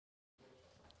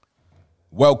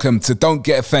Welcome to Don't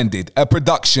Get Offended, a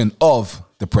production of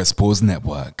the Press Pause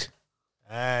Network.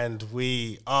 And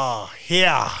we are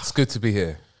here. It's good to be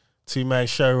here. Two-man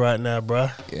show right now,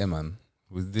 bruh. Yeah, man.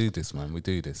 We do this, man. We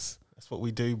do this. That's what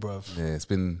we do, bruv. Yeah, it's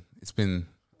been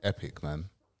epic, man.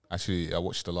 Actually, I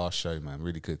watched the last show, man.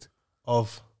 Really good.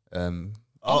 Of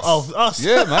Us. us.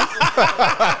 Yeah, man.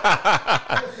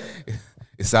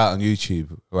 It's out on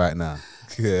YouTube right now.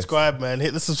 Yeah. Subscribe, man.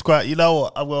 Hit the subscribe. You know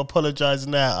what? I will apologise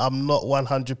now. I'm not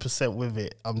 100% with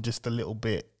it. I'm just a little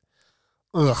bit.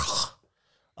 Ugh.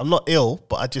 I'm not ill,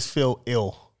 but I just feel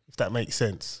ill. If that makes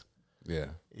sense. Yeah.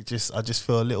 I just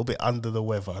feel a little bit under the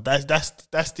weather. That's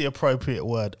the appropriate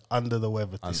word. Under the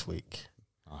weather this week.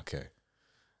 Okay.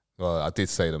 Well, I did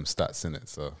say them stats in it,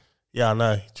 so. Yeah, I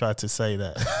know. Tried to say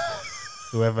that.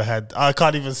 Whoever had, I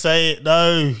can't even say it.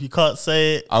 No, you can't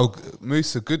say it.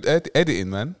 Moose, a good editing,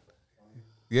 man.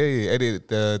 Yeah, edit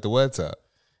the words out.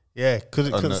 Yeah,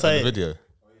 couldn't say the it. video.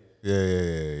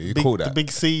 Yeah. You caught that. The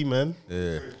big C, man.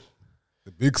 Yeah.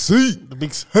 The big C. The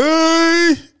big C.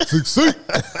 Hey! Big C.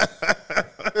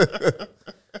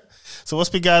 So what's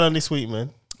been going on this week, man?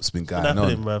 What's been What's going been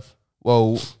happening, on? bruv?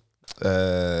 Well,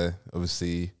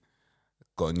 obviously,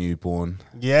 got a newborn.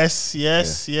 Yes.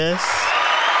 That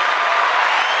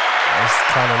was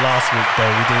kind of last week, though.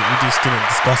 We just didn't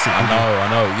discuss it. I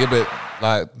know. Yeah, but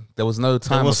like there was no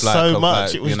time. There was of, like, so of, much.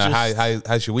 Like, It was you know, just-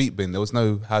 how's your week been? There was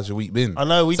no how's your week been. I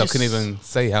know. I couldn't even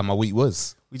say how my week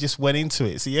was. We just went into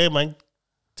it. So yeah, man.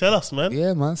 Tell us, man.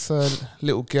 Yeah, man. So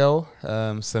little girl.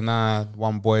 So now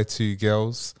 1 boy, 2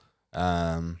 girls.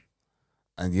 And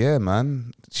yeah,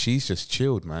 man, she's just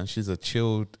chilled, man. She's a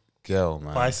chilled girl,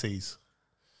 man. Pisces.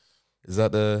 Is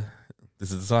that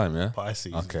this is the time, yeah?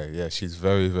 Pisces. Okay, yeah, she's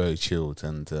very, very chilled,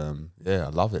 and yeah, I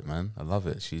love it, man. I love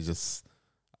it.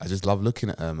 I just love looking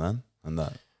at her, man, and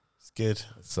that. It's good.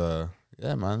 So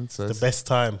yeah, man. So The best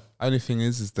time. only thing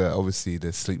is that obviously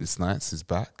the Sleepless Nights is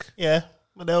back. Yeah.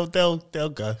 But they'll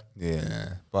go.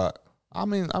 Yeah, but I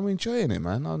mean, I'm enjoying it,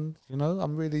 man. I'm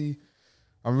really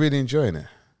enjoying it.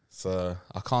 So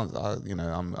I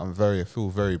feel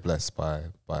very blessed by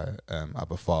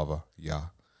Abba Father. Yeah.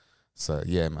 So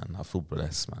yeah, man, I feel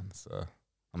blessed, man. So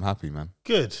I'm happy, man.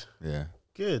 Good. Yeah.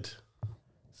 Good.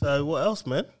 So what else,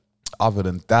 man? Other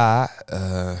than that,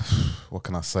 what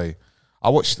can I say? I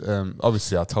watched.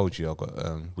 Obviously, I told you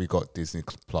we got Disney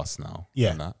Plus now.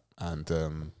 Yeah. And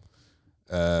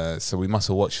so we must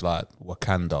have watched like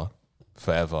Wakanda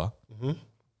Forever. Mm-hmm.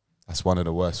 That's one of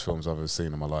the worst films I've ever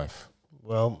seen in my life.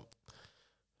 Well,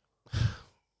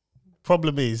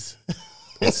 problem is,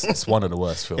 It's one of the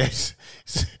worst films.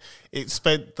 it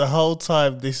spent the whole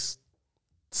time this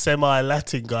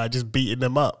semi-Latin guy just beating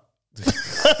them up.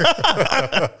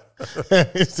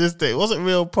 It's just it wasn't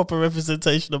real proper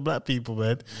representation of black people,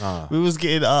 man. Nah. We was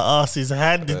getting our asses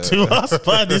handed to us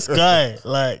by this guy,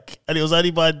 and it was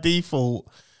only by default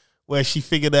where she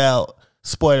figured out.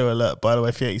 Spoiler alert, by the way,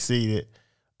 if you ain't seen it,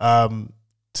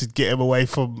 to get him away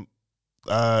from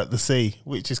the sea,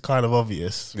 which is kind of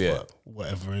obvious. Yeah. But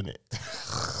whatever, innit?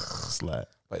 It's like,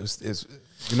 But it's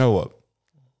you know what?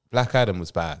 Black Adam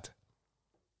was bad.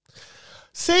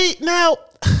 see, now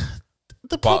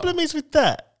the problem is with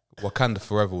that. Wakanda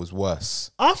Forever was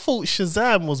worse. I thought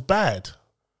Shazam was bad.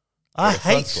 I the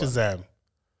hate first one. Shazam.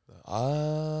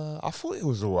 I thought it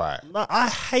was alright. No, I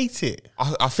hate it.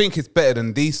 I think it's better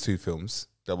than these two films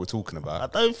that we're talking I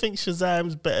about. don't think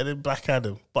Shazam's better than Black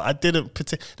Adam, but I didn't.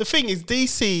 The thing is,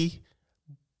 DC,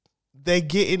 they're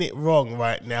getting it wrong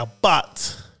right now,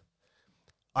 but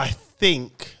I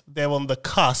think they're on the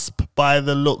cusp by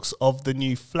the looks of the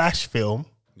new Flash film.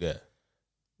 Yeah.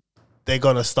 They're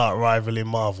gonna start rivaling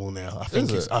Marvel now. I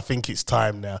think it's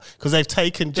time now because they've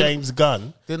taken James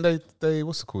Gunn. Didn't they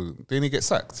what's it called? Didn't he get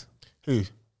sacked? Who?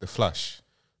 The Flash.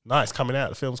 No, it's coming out.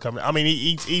 The film's coming out. I mean,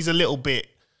 he's a little bit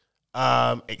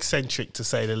eccentric to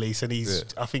say the least, and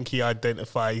I think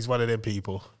he's one of them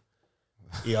people.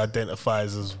 He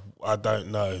identifies as, I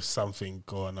don't know, something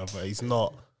or another. He's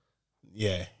not,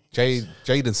 yeah.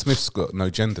 Jaden Smith's got no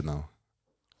gender now.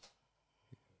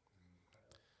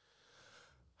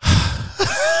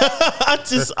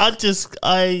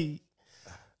 I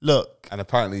look. And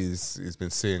apparently he's been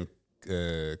seeing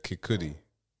Kid Cudi.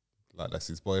 Like that's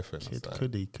his boyfriend. Kid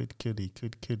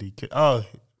Cudi.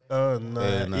 Oh no.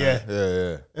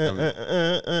 Yeah.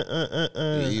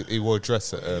 He wore a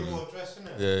dress at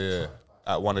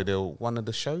at one of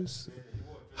the shows.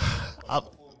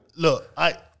 Look,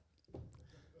 I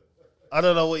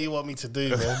don't know what you want me to do,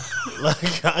 man.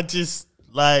 Like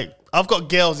Like, I've got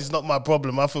girls, it's not my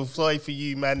problem. I feel sorry for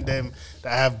you, man, them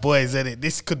that have boys in it.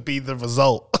 This could be the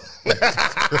result.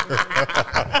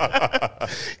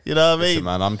 You know what I mean? Listen,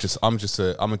 man,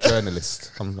 I'm a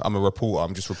journalist. I'm a reporter.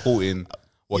 I'm just reporting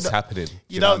what's happening.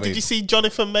 You know, did you see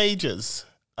Jonathan Majors?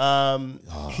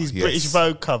 His yes. British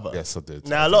Vogue cover. Yes, I did.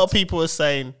 Now, a lot of people are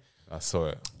saying I saw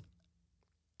it.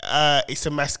 It's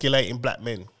emasculating black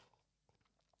men.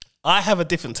 I have a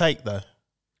different take, though.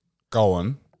 Go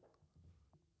on.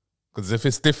 Because if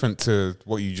it's different to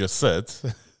what you just said,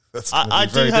 that's I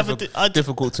very do have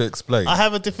difficult to explain. I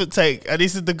have a different take, and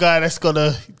this is the guy that's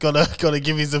gonna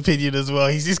give his opinion as well.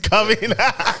 He's just coming.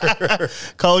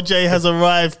 Cole J has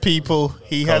arrived, people.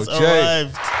 He has Cole J.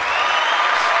 arrived.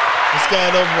 What's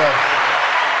going on, bro?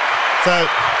 So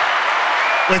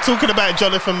we're talking about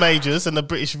Jonathan Majors and the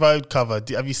British Vogue cover.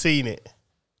 Have you seen it?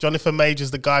 Jonathan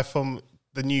Majors, the guy from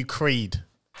the new Creed,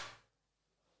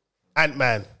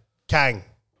 Ant-Man, Kang.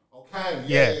 Oh, Kang.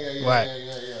 Yeah, right. You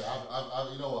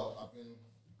know what? I've been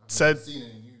So seeing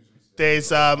it in news recently.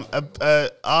 there's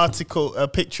a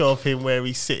picture of him where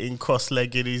he's sitting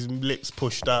cross-legged, his lips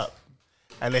pushed up,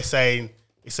 and they're saying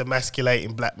it's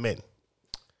emasculating black men.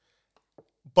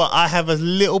 But I have a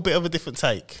little bit of a different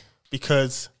take,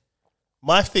 because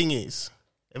my thing is,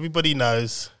 everybody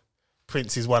knows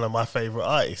Prince is one of my favourite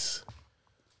artists.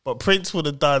 But Prince would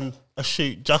have done a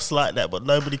shoot just like that, but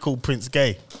nobody called Prince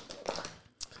gay.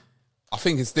 I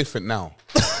think it's different now.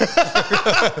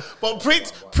 But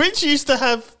Prince used to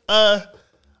have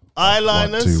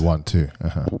eyeliners. 1 2 1 2.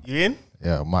 You in?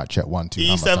 Yeah, might check 1 2.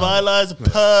 He used to have eyeliners,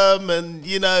 perm, and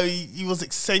you know he was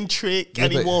eccentric,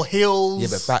 and he wore heels. Yeah,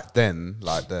 but back then,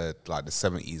 like the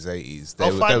 70s, 80s,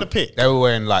 I'll find the pic. They were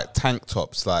wearing like tank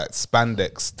tops, like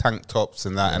spandex tank tops,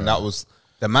 and that, and that was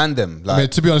the man. Them, like, I mean,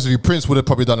 to be honest with you, Prince would have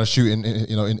probably done a shoot in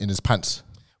his pants.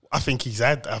 I think he's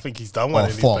done one in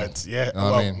his form. pants. Yeah, You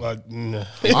know what I mean? no.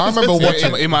 I remember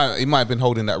watching. he might have been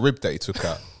holding that rib that he took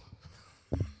out.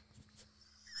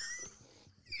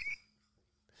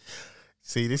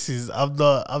 See, this is I'm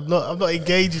not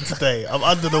engaging today. I'm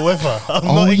under the weather. I'm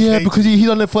Oh not yeah, engaging. because he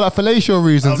done it for like fellatio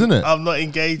reasons, isn't it? I'm not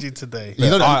engaging today. You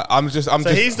know, I'm just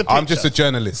here's the I'm just picture. a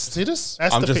journalist. see this?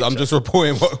 That's I'm the just picture.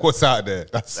 reporting what's out there.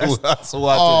 That's all I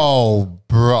do. Oh,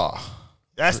 bruh.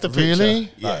 That's the picture. Really?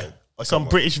 Yeah. It's on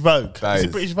British Vogue. That Is it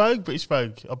is- British Vogue? British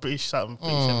Vogue. Or British something.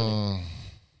 British something.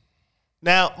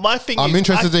 Now, my thing is... I'm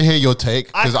interested to hear your take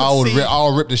because can see-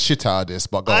 I'll rip the shit out of this.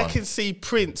 But go I on. can see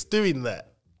Prince doing that.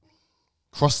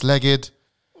 Cross-legged.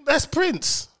 That's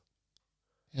Prince.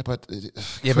 Yeah, but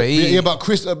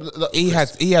Chris.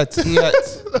 he had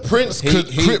Prince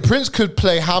Prince could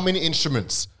play how many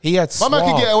instruments? he had My man could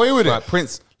suave. get away with it. Like,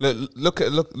 Prince, look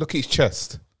at his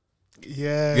chest.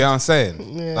 Yeah. You know what I'm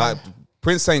saying? Yeah. Like,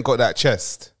 Prince ain't got that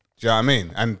chest. Do you know what I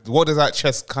mean? And what does that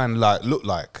chest kind of like look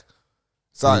like?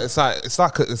 It's like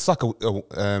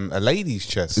a lady's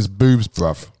chest. It's boobs,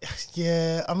 bruv.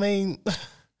 Yeah, I mean...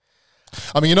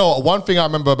 I mean, you know what? One thing I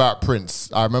remember about Prince,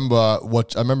 I remember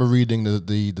reading the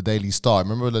Daily Star.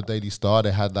 Remember the Daily Star?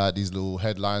 They had like these little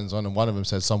headlines on, and one of them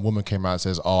says some woman came out and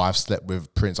says, "Oh, I've slept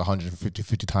with Prince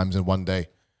 150 times in one day."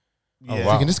 Yeah. I'm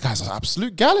thinking this guy's an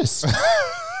absolute gallus.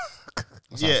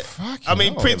 Yeah, fucking I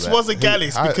mean, hell, Prince man. was a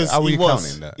gallus How because are we he was.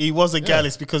 counting that? He was a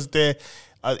gallus because they're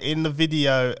in the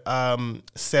video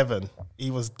 7.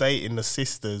 He was dating the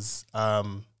sisters.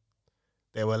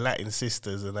 They were Latin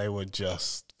sisters, and they were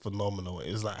just phenomenal.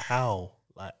 It was like how.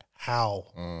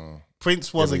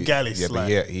 Prince was a gallus. Yeah,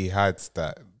 like, but he had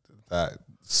that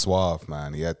suave,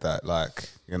 man. He had that, like,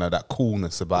 you know, that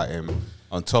coolness about him.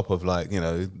 On top of, like, you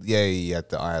know, he had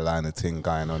the eyeliner thing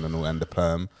going on and all, and the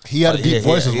perm. He had a deep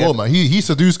voice as well, man. He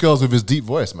seduced girls with his deep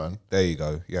voice, man. There you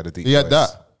go. He had a deep He had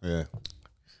voice. that. Yeah.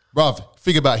 Bruv,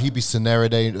 think about it. He'd be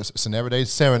serenading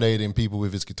people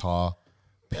with his guitar,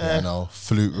 piano,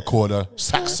 flute, recorder,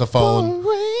 saxophone.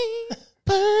 You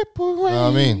know what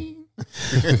I mean?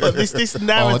 but this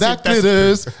narrative. Oh, that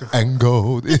glitters and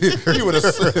gold. He would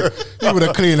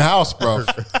have cleaned house, bro.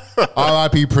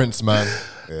 R.I.P. Prince, man.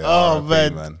 Yeah, Oh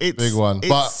R.I.P., man, it's Big one.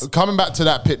 it's- But coming back to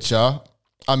that picture,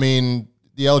 I mean,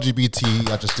 the LGBT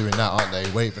are just doing that, aren't they?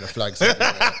 Waving the flags.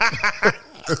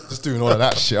 Just doing all of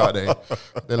that shit, aren't they?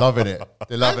 They're loving it.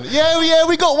 Yeah,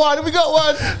 we got one.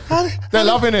 They're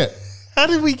loving it. how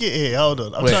did we get here? Hold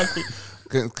on, I'm trying to think.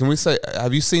 Can we say,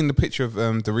 have you seen the picture of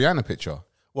the Rihanna picture?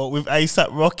 What with ASAP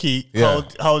Rocky Yeah.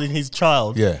 holding his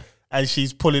child? Yeah. and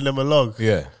she's pulling them along.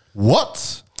 Yeah.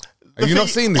 What? Have you not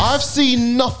thing- seen this? I've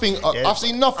seen nothing. Yeah. I've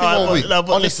seen nothing All right, all but- week. no,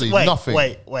 but Honestly, listen, nothing.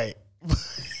 Wait.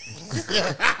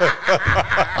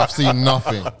 I've seen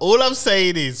nothing. All I'm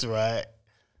saying is, right,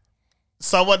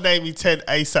 Someone name me 10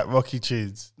 ASAP Rocky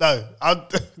tunes. No,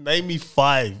 name me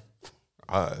 5.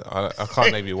 I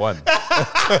can't name you one.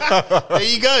 There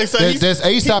you go. So There's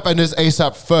ASAP and there's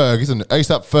ASAP Ferg, isn't it?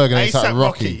 ASAP Ferg and ASAP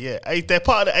Rocky. Yeah, they're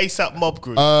part of the ASAP mob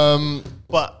group.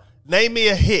 But name me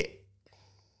a hit.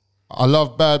 I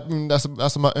love Bad.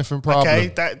 That's my infant problem.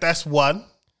 Okay, that's one.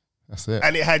 That's it.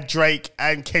 And it had Drake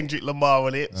and Kendrick Lamar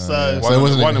on it. So yeah. So it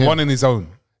wasn't even him. One in his own.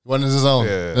 One is his own.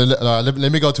 Yeah.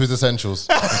 Let me go to his essentials.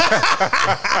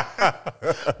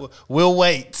 we'll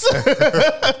wait.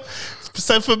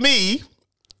 So for me,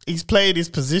 he's playing his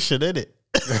position, isn't it?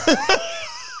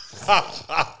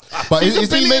 But She's a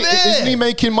isn't billionaire. he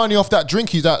making money off that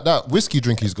drink? That whiskey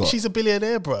drink he's got. She's a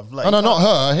billionaire, bruv. Like, No, not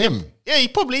her. Him. Yeah, he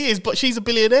probably is, but she's a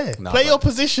billionaire. Play your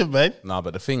position, man. No,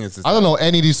 but the thing is I don't know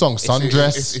any of these songs.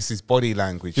 Sundress. It's his body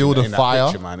language. Field of in that Fire.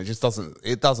 picture, man. It just doesn't.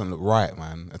 It doesn't look right,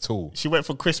 man, at all. She went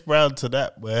from Chris Brown to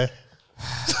that, where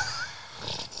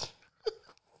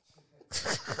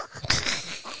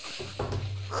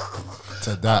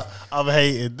to that. I'm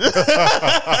hating.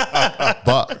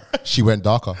 But she went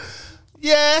darker.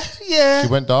 Yeah. She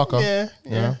went darker.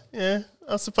 Yeah.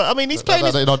 I suppose. I mean, he's playing.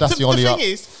 that's the only thing up.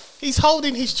 is, he's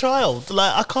holding his child.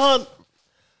 Like I can't.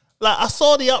 Like I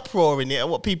saw the uproar in it and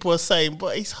what people are saying,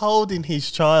 but he's holding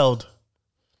his child.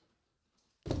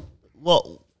 What?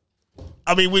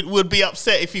 I mean, we'd be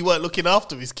upset if he weren't looking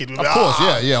after his kid. We'd be Of like,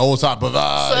 course, yeah, all type of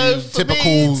So for typical.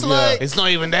 me, it's like- It's not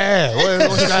even there.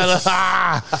 What's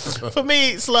going on? For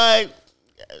me, it's like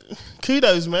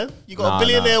kudos, man. You got Nah, a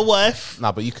billionaire nah. wife.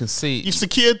 No, but you can see. You've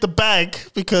secured the bag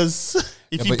because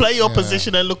if you but- play your yeah.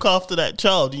 position and look after that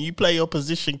child, and you play your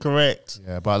position correct.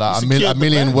 Yeah, but like You a secured the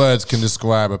million bag. words can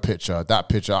describe a picture. That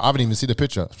picture, I haven't even seen the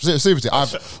picture. Seriously,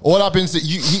 all I've been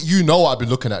you know what I've been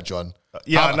looking at, John.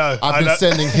 Yeah, I know. I've I been know.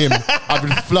 sending him. I've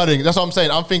been flooding. That's what I'm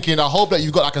saying. I'm thinking. I hope that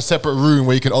you've got like a separate room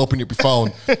where you can open up your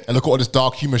phone and look at all this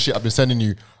dark humor shit I've been sending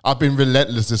you. I've been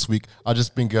relentless this week. I've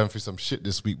just been going through some shit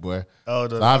this week, boy.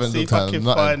 Hold on, I haven't see looked if I at can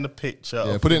nothing. find the picture.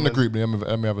 Yeah, of put it in him the and- group.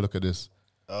 Let me have a look at this.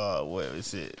 Where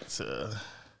is it?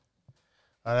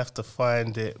 I have to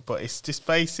find it, but it's just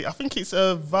basic. I think it's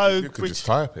a Vogue, You could just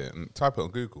type it on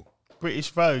Google. British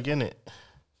Vogue, isn't it?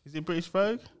 Is it British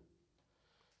Vogue?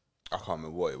 I can't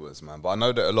remember what it was, man. But I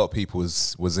know that a lot of people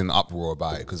was in uproar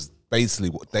about it because basically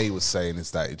what they was saying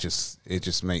is that it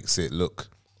just makes it look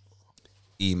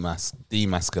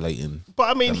demasculating. But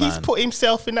I mean, the he's man. put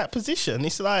himself in that position.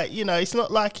 It's like, it's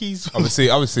not like he's.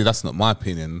 Obviously, that's not my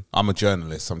opinion. I'm a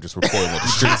journalist. I'm just reporting what the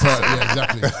streets are saying. Yeah,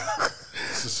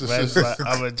 exactly. Man's like,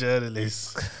 I'm a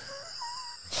journalist.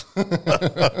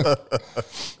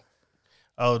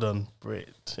 Hold on, Brit.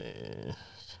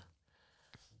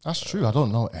 That's true. I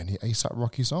don't know any ASAP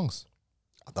Rocky songs.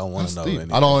 I don't want to know Deep.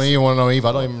 any. I don't even want to know either.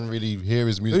 I don't even really hear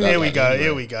his music. Here we go.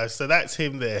 Here we go. So that's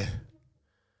him there.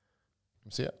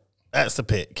 See it? That's the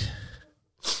pick.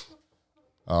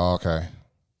 Oh, okay.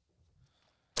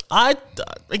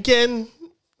 Again.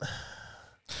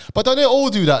 But don't they all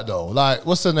do that though? Like,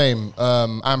 what's her name?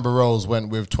 Amber Rose went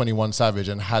with 21 Savage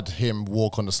and had him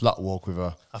walk on the slut walk with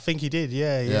her. I think he did.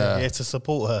 Yeah, to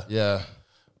support her. Yeah.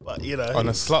 But on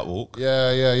a slut walk.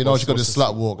 Yeah. You know, she got this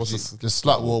slut walk. what's This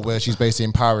slut walk where she's basically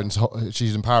empowering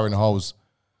hoes.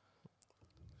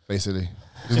 Basically.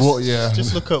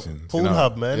 Just look up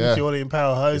Pornhub, man. Yeah. If you want to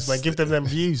empower hoes, man, give them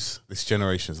views. This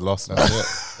generation's lost. Man.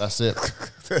 That's it.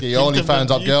 Get your Give them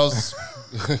OnlyFans up, views.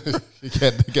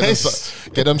 girls.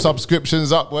 get them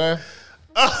subscriptions up, where?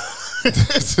 How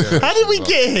did we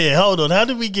get here? Hold on. How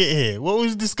did we get here? What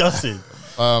was we discussing?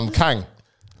 Kang.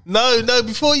 No.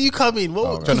 Before you come in,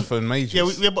 what? Jennifer and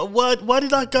Majors. Yeah, but why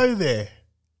did I go there?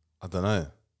 I don't know.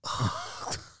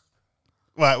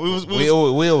 Right, we always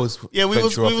we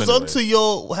was anyway. on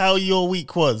to how your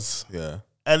week was, Yeah.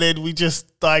 and then we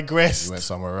just digressed. Went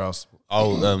somewhere else.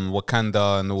 Oh,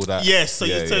 Wakanda and all that. Yes, so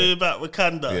yeah, you're telling me about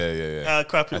Wakanda. Yeah. How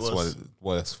crap it That's was. one of the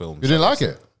worst films. You didn't like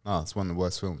it? No, it's one of the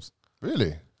worst films.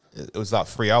 Really? It was like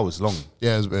 3 hours long.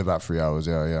 Yeah, it was about 3 hours.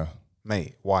 Yeah.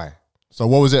 Mate, why? So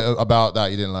what was it about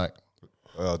that you didn't like?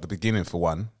 The beginning for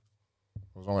one.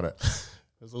 What's wrong with it?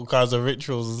 There's all kinds of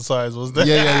rituals and signs, was there?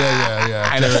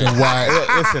 Yeah. Jackson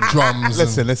White, Listen,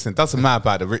 drums. Listen. Doesn't matter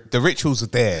about the rituals are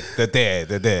there. They're there.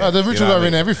 The You rituals know what are I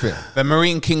in mean? everything. The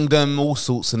Marine Kingdom, all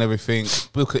sorts and everything.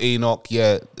 Book of Enoch,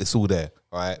 yeah, it's all there,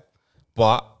 right?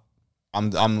 But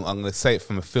I'm gonna say it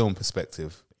from a film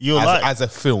perspective. As a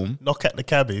film, Knock at the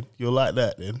Cabin. You'll like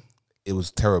that then. it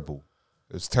was terrible.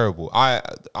 It was terrible. I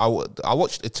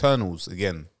watched Eternals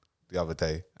again the other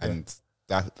day, and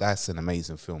that's an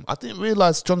amazing film. I didn't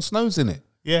realize Jon Snow's in it.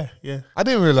 Yeah. I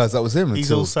didn't realize that was him. He's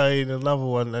until also in another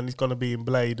one, and he's going to be in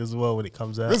Blade as well when it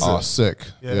comes out. Oh, sick.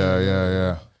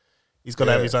 Yeah. He's going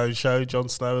to have his own show, Jon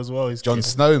Snow as well. He's Jon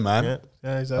Snow, man.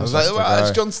 Yeah, his I own was show. like, well,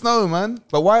 it's Jon Snow, man.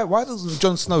 But why doesn't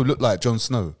Jon Snow look like Jon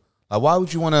Snow? Like, why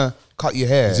would you want to cut your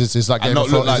hair? It's like and Game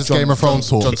of not look Thrones. It's Jon- Game of Thrones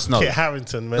Jon talk. Snow. Kit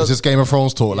Harington, man. It's just Game of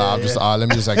Thrones talk. Like, I'm just, let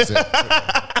me just exit.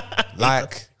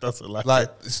 Like, Doesn't like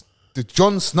it's the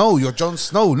Jon Snow. You're Jon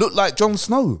Snow. Look like Jon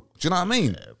Snow. Do you know what I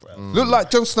mean? Look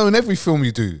like Jon Snow in every film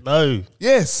you do. No,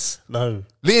 Yes. no.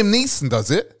 Liam Neeson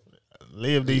does it.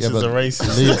 Liam Neeson's a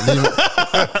racist.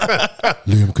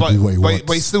 Liam can do what he wants.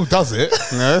 But he still does it.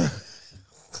 You know?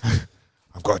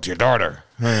 I've got your daughter.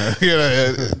 You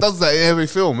know, it does that in every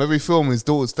film. Every film his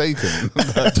daughter's taken.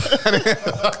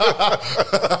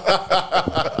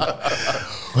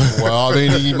 Well, I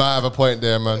mean, he might have a point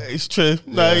there, man. It's true.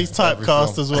 No, he's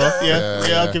typecast as well.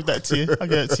 Yeah, I'll give that to you. I'll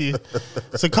give that to you.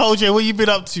 So, Cole J, what you been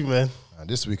up to, man?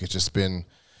 This week has just been,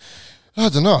 I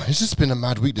don't know, it's just been a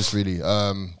mad week, this really.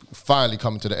 Finally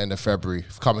coming to the end of February,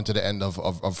 coming to the end of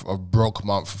broke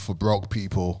month for broke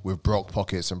people with broke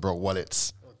pockets and broke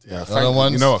wallets. Yeah,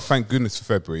 ones? you know what? Thank goodness for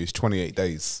February. It's 28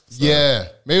 days. So. Yeah,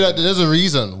 maybe there's a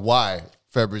reason why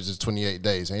February is 28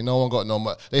 days. Ain't no one got no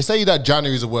money. They say that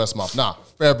January is the worst month. Nah,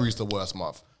 February's the worst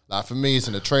month. Like for me, it's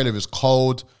in the trailer. It's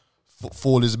cold.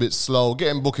 Fall is a bit slow.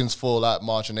 Getting bookings for like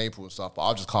March and April and stuff. But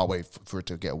I just can't wait for it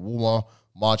to get warmer.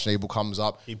 March and April comes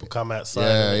up. People come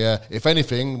outside. Yeah. If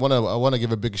anything, I want to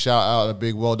give a big shout out and a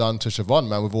big well done to Siobhan,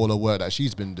 man, with all the work that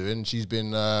she's been doing. She's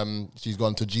been she's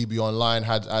gone to GB Online,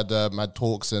 had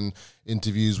talks and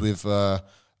interviews with like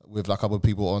a couple of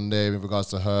people on there in regards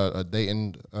to her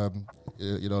dating,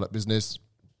 that business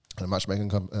and matchmaking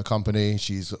company.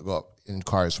 She's got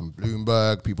inquiries from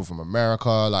Bloomberg, people from America.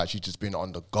 Like she's just been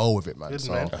on the go with it, man. Good,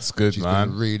 so man. That's good, she's man.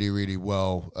 been really, really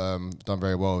well, done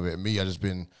very well with it. Me, I just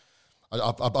been.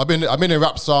 I've been in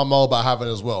rap star mode, but I haven't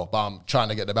as well. But I'm trying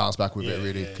to get the bounce back with it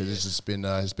really because it's just been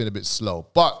a bit slow.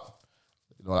 But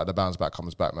like the bounce back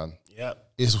comes back, man. Yeah.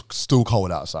 It's still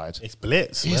cold outside. It's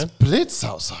blitz, It's man. blitz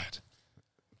outside.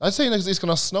 I'm saying it's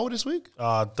gonna snow this week.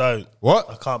 Don't. What?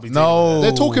 I can't be dealing with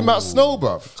They're talking about snow,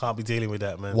 bruv. that. Can't be dealing with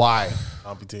that, man. Why?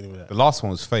 Can't be dealing with that. The last one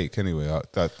was fake anyway.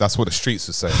 That's what the streets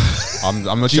are saying.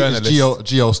 I'm a journalist.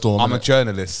 Geostorm. I'm a innit?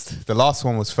 journalist. The last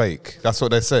one was fake. That's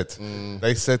what they said.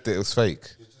 They said that it was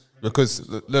fake. Because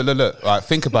look. All right,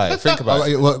 think about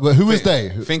it. Who is they?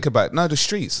 Think about it. No, the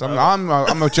streets. I'm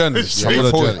a journalist. I'm a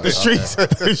Streets.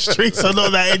 reporter. The streets are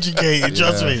not that educated,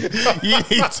 trust me. You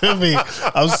need to be.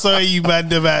 I'm sorry you man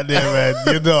them out there, man.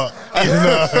 You're not.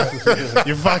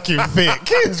 You're fucking thick.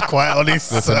 It's quite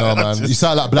honest. Listen, no, man. You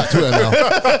sound like Black Twitter now.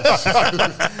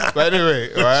 But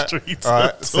anyway, all right. streets All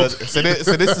right. are So this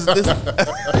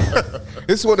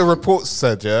is what the report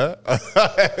said, yeah?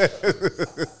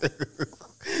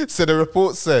 So the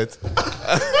report said,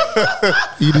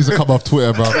 He needs to come off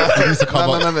Twitter, bro. He needs to come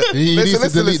off. He needs to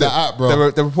delete that app,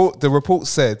 bro. The report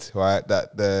said, right,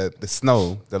 that the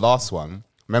snow, the last one,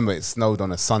 remember it snowed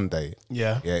on a Sunday.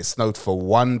 Yeah. Yeah, it snowed for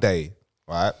 1 day,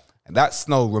 right? And that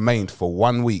snow remained for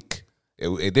 1 week.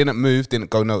 It didn't move, didn't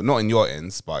go, not in your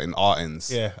ends, but in our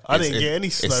ends. Yeah, I didn't get any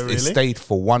snow, really. It stayed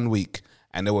for 1 week.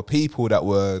 And there were people that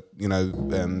were,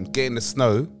 getting the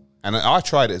snow. And I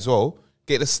tried it as well.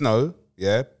 Get the snow,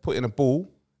 yeah, put in a ball,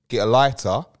 get a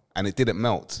lighter, and it didn't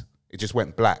melt. It just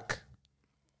went black.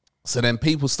 So then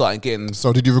people started getting...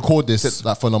 So did you record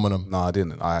that phenomenon? No, I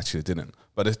didn't. I actually didn't.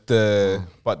 But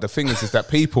the thing is that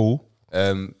people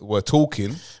were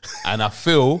talking, and I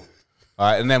feel...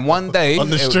 and then one day... On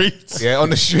the streets? Yeah, on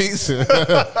the streets.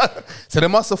 So they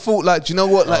must have thought, like, do you know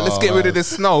what? Like, let's get rid of this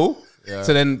snow. Yeah.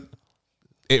 So then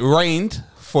it rained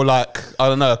for like, I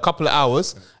don't know, a couple of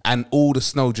hours, and all the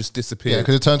snow just disappeared. Yeah,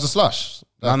 because it turns to slush.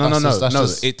 No.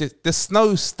 The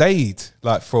snow stayed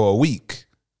like for a week.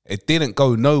 It didn't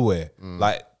go nowhere.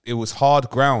 Like it was hard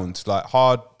ground, like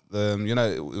hard.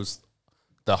 It was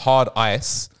the hard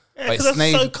ice. Yeah, because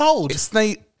it's so cold.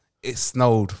 It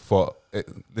snowed for.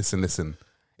 Listen.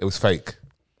 It was fake.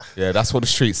 Yeah, that's what the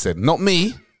streets said. Not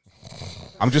me.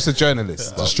 I'm just a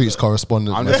journalist. The streets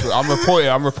correspondent. I'm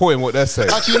reporting what they're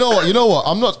saying. Actually, you know what?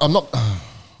 I'm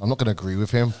not going to agree with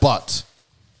him. But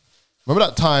remember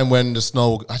that time when the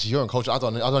snow? Actually, you're in culture. I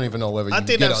don't even know whether you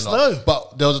didn't get have it or snow. not.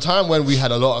 But there was a time when we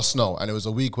had a lot of snow, and it was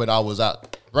a week when I was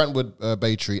at Brentwood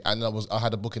Bay Tree, and I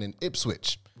had a booking in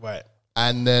Ipswich. Right.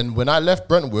 And then when I left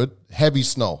Brentwood, heavy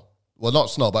snow. Well, not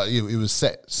snow, but it was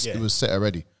set. Yeah. It was set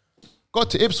already.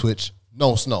 Got to Ipswich,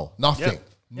 no snow, nothing,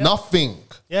 Yeah. nothing.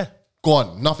 Yeah.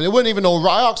 Gone, nothing. They weren't even know.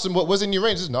 I asked them what was in your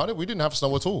range. He said, no, we didn't have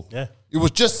snow at all. Yeah. It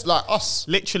was just like us.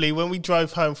 Literally, when we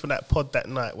drove home from that pod that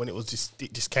night, when it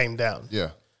just came down. Yeah.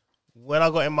 When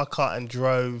I got in my car and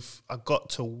drove, I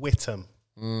got to Whittam.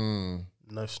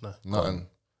 No snow. Nothing.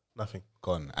 Nothing.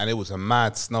 gone. And it was a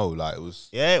mad snow. Like it was.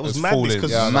 Yeah, it was madness, falling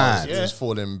 'cause- Yeah, mad. It was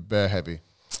falling bare heavy.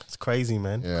 It's crazy,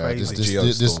 man. Yeah, crazy.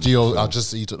 this geo. I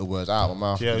just you took the words out of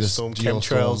my mouth. This Geostorm, geostorm,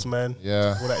 chemtrails, man.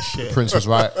 Yeah, All that shit. Prince was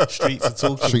right. Streets are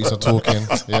talking. Streets are talking.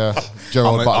 Yeah,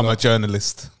 Gerald I'm Butler. a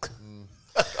journalist.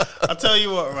 I tell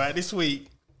you what, right? This week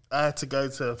I had to go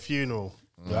to a funeral.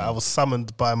 I was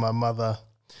summoned by my mother.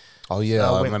 Oh yeah, I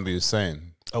I went- remember you saying.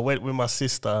 I went with my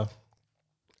sister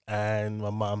and my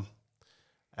mum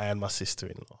and my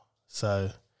sister-in-law. So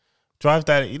drive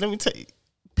down. Let me tell you,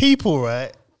 people,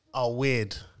 right, are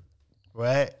weird,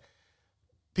 right?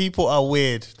 People are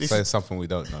weird. This Say is, something we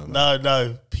don't know. Man.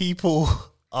 no, people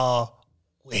are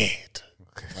weird.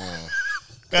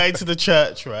 Going to the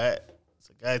church, right?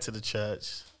 So going to the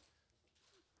church.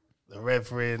 The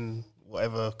reverend,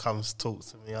 whatever comes talk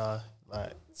to me,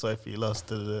 like, sorry if you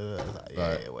lost, like, yeah,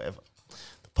 Right. whatever.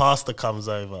 The pastor comes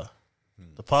over.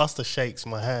 The pastor shakes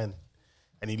my hand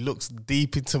and he looks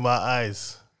deep into my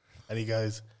eyes and he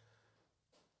goes,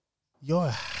 "You're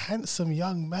a handsome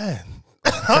young man."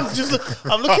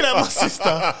 I'm looking at my sister.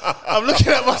 I'm looking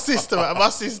at my sister, and my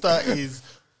sister is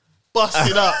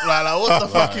busting up. Like what the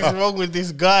fuck is wrong with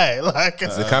this guy? Like,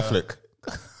 Is it Catholic?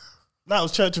 that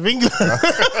was Church of England.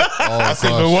 Oh, that's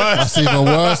even worse. That's even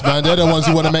worse, man. They're the ones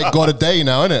who want to make God a day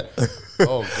now, innit?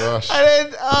 Oh gosh.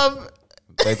 And then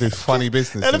They do funny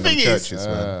business And the in the thing is- churches,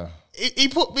 man. he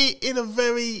put me in a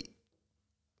very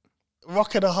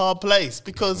rock and a hard place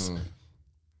because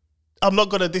I'm not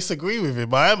going to disagree with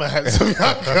him. I am a handsome young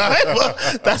guy,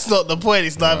 but that's not the point.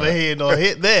 It's neither here nor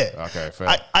there. Okay,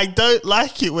 fair. I don't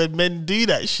like it when men do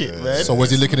that shit, man. So was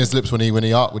he licking his lips when he said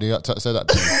that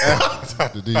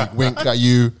to you? Did he wink at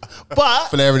you, But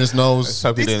flaring his nose? Let's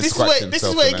hope he didn't this is scratch where- this is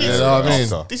himself where in it the gets- head You know what I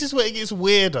mean? after. this is where it gets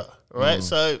weirder, right?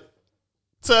 So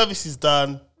service is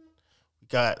done. We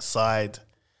go outside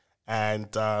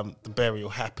and the burial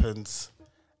happens.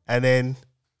 And then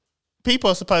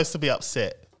people are supposed to be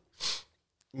upset.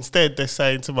 Instead, they're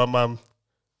saying to my mum,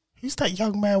 "Who's that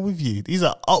young man with you? These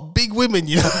are big women,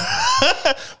 you know."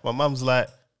 My mum's like,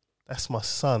 "That's my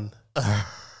son."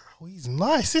 Oh, he's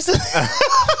nice, isn't he?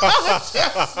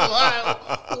 Just like,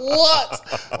 what?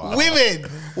 Wow. Women,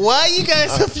 why are you going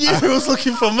to funerals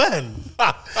looking for men?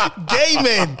 Gay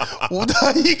men, why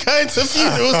are you going to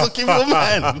funerals looking for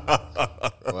men?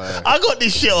 I got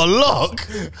this shit on lock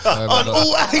on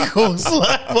all angles.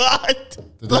 Like, what?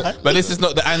 But this is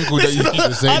not the angle that you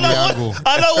The same angle.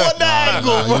 I don't want that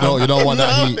angle. Nah, you don't want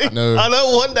that heat. No. I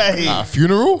don't want that heat. At a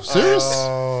funeral? Serious?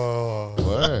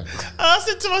 And I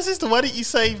said to my sister, "Why didn't you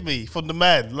save me from the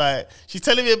man?" Like, she's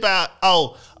telling me about,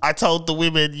 "Oh, I told the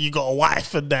women you got a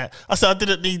wife and that." I said, "I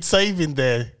didn't need saving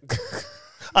there."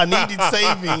 I needed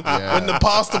saving when the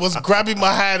pastor was grabbing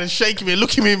my hand and shaking me and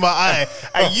looking me in my eye.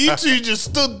 And you two just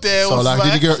stood there.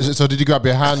 So did you grab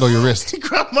your hand or your wrist? He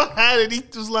grabbed my hand and he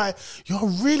was like, "You're a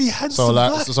really handsome So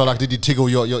like, guy." so like, did you tickle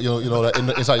your like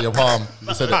inside your palm?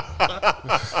 You said it.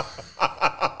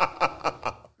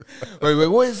 Wait,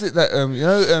 what is it that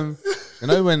you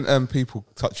know when people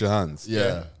touch your hands?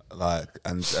 Yeah. Like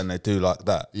and they do like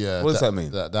that. Yeah. What does that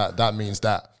mean? That means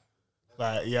that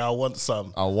Like, yeah, I want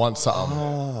some. I want something.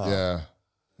 Yeah.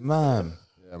 Man.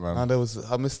 Yeah, man. Man,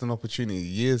 I missed an opportunity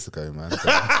years ago, man.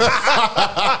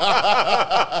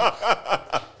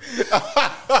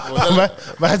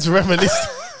 Man's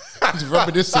reminiscing. Just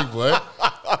reminiscing, boy.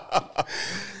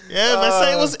 Yeah, man.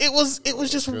 So it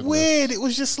was just weird. It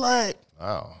was just like,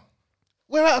 Wow.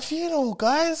 we're at a funeral,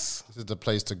 guys. This is the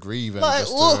place to grieve and Like,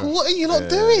 just what are you not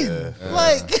doing?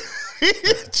 Like,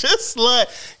 just like,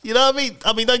 you know what I mean?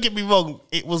 I mean, don't get me wrong.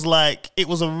 It was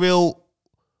a real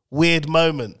weird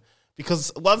moment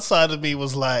because one side of me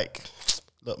was like,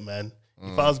 look, man,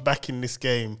 if I was back in this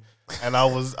game and I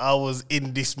was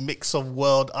in this mix of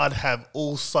world, I'd have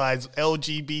all sides,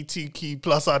 LGBTQ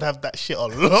plus, I'd have that shit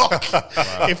on lock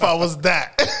if I was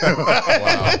that.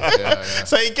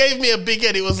 So it gave me a big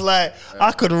head. It was like,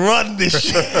 I could run this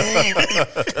shit.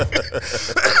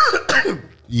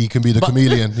 You can be the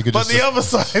chameleon. You could But just the other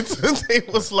side,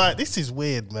 it was like, this is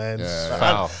weird, man. Like,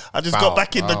 Foul. I just got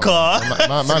back in the car.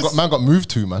 man got moved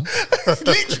to, man.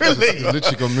 Literally.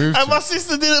 Literally got moved And to. my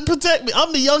sister didn't protect me.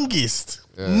 I'm the youngest.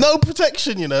 No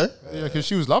protection, you know. Yeah, because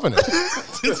she was loving it.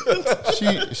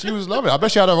 she was loving it. I bet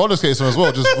she had her roller skates on as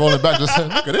well, just rolling back, just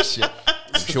saying, look at this shit.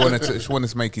 She wanted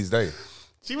to make his day.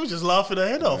 She was just laughing her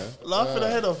head off. Laughing her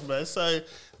head off, man. So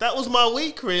that was my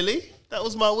week, really. That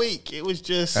was my week. It was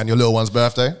just... And your little one's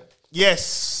birthday?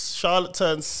 Yes. Charlotte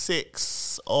turned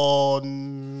 6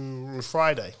 on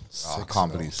Friday. I can't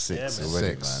believe 6 Yeah, man. already,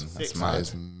 6. man. That's Six. mad. That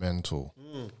is mental.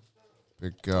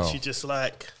 Big girl. She just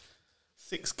like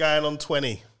 6 going on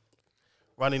 20,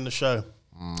 running the show.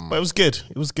 But it was good.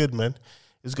 It was good, man.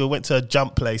 It was good. Went to a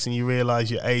jump place and you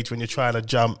realise your age when you're trying to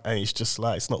jump and it's just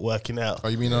like it's not working out. Oh,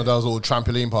 you mean those little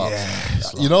trampoline parks?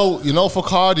 Yeah, You know, for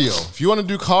cardio, if you want to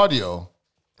do cardio,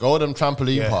 go to them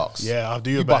trampoline parks. Yeah, I'll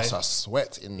do You it, bust mate. a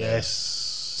sweat in there. Yes.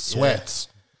 Sweat.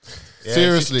 Yeah,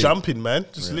 Seriously. just jumping, man.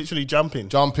 Just literally jumping.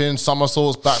 Jumping,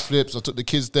 somersaurts, backflips. I took the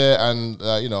kids there and,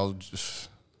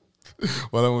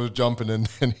 when I was jumping and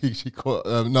then she caught,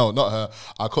 no, not her.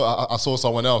 I saw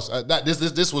someone else.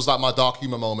 This was like my dark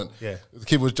humor moment. Yeah. The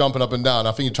kid was jumping up and down.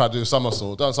 I think he tried to do a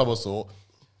somersault,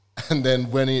 and then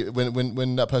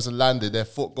when that person landed, their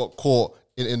foot got caught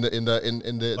in the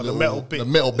little, metal bit. the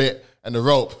metal bit and the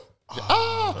rope.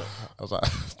 I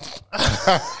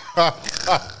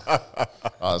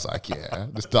was like, yeah,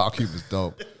 this dark humor's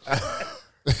dope.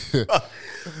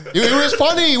 It was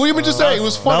funny. What do you mean to say? It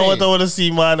was funny. No, I don't want to see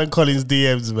mine and Colin's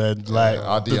DMs, man. Like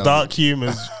our the DMs. dark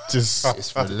humor's just.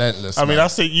 It's relentless. I mean, man. I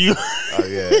sent you Oh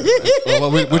yeah.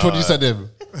 Which one did you send him?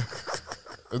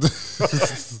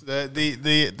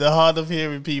 the hard of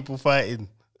hearing people fighting.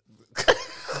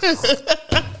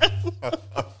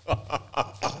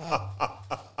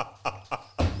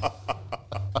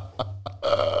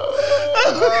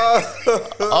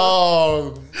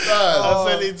 Oh, man. I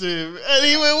sent it to him. And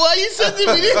he went, why are you sending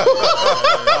me this?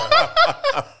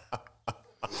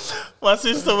 My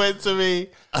sister went to me.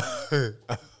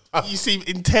 You seem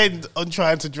intent on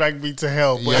trying to drag me to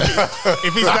hell. But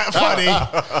if it's that funny,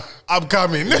 I'm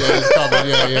coming. Yeah, it's coming.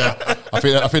 Yeah. I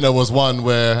think there was one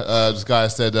where this guy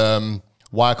said,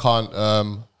 "Why can't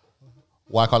a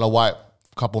white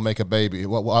couple make a baby?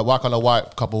 Why can't a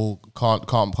white couple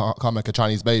can't make a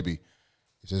Chinese baby?"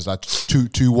 He says like two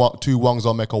Wongs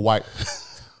don't make a white.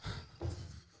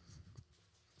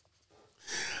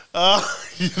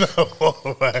 You know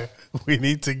what, man? We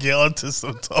need to get onto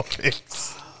some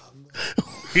topics.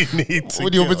 We need to.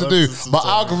 What do you want me to do? get onto some My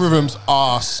topics. algorithms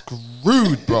are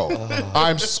screwed, bro.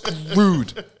 I'm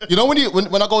screwed. You know when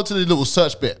I go to the little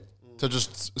search bit to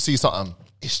just see something,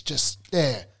 it's just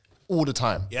there all the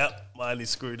time. Yep, mine is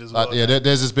screwed as well. Like, yeah,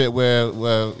 there's this bit where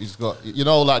he's got,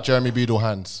 like Jeremy Beadle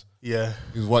hands. Yeah.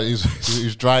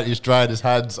 He's dried his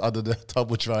hands under the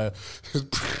tumble dryer. The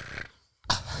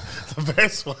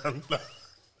best one.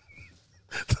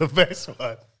 The best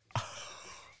one.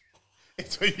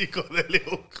 It's when you got the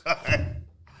little guy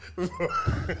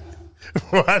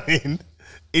running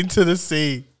into the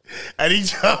sea and he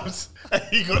jumps and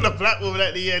you got the black woman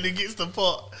at the end who gets the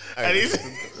pot and he's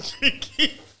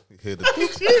drinking. Hear the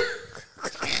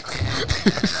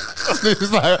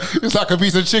it's like a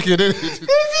piece of chicken, isn't it?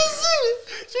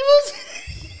 She was.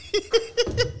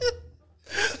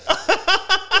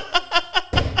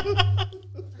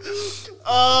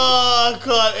 Oh, I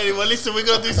can't. Anyway, listen, we're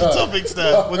going to do some topics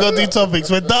now. We're going to do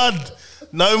topics. We're done.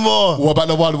 No more. What about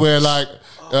the one where in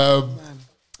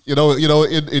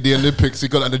the Olympics he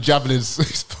got like the javelins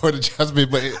he's throwing the jasmine,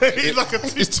 but It's like a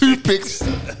it's toothpicks.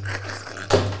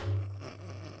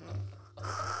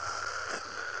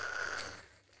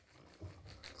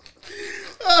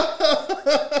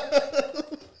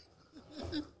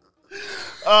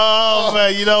 Oh,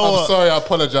 man, you know I'm what? sorry, I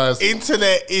apologize.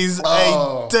 Internet is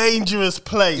a dangerous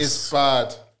place. It's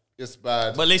bad. It's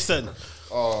bad. But listen,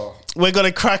 we're going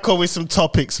to crack on with some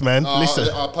topics, man. Listen.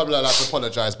 I'll probably like to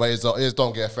apologize, but it's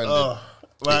don't get offended.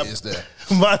 Right. It is there.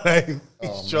 My name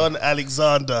is John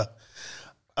Alexander.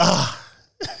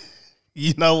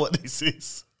 You know what this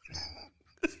is.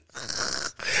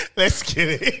 Let's get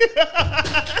it.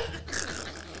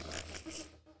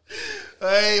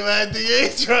 Hey, man, do your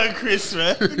intro, Chris,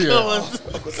 man. Come on. I've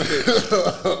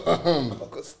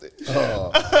got stick.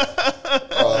 Oh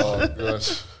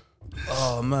gosh.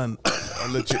 Oh man, I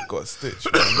legit got a stitch.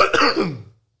 Man.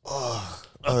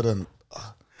 Hold on.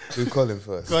 Do Colin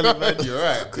first. Got it, man. You're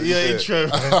right. Do your intro,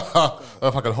 man. I don't know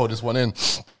if I can hold this one in.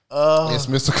 It's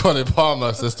Mr. Colin Palmer,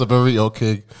 it's the Burrito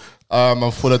King.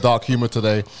 I'm full of dark humor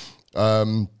today.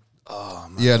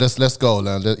 Yeah, let's go,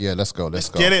 man. Let's go. Let's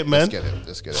get it, man.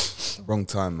 Let's get it. Wrong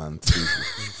time, man. To be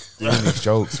doing these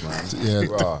jokes, man. Yeah.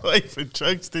 Bruh. Not even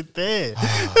jokes did there.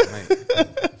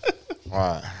 All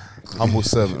right. Humble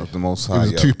servant of the Most High.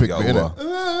 was a toothpick bit, Yahuwah,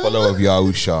 follower of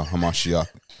Yahusha Hamashiach,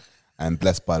 and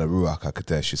blessed by the Ruach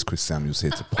HaKodesh is Chris Samuels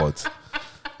here to pod.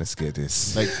 Let's get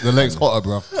this. The leg's hotter,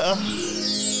 bro.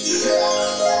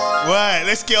 Right,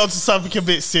 let's get on to something a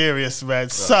bit serious, man.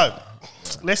 So,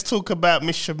 let's talk about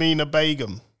Miss Shamina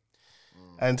Begum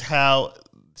and how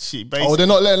she basically They're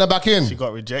not letting her back in. she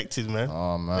got rejected, man.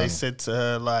 Oh, man. They said to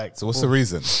her, like, So what's the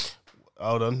reason?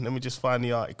 hold on, let me just find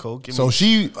the article. Give So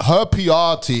me her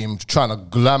PR team trying to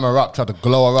glam her up, trying to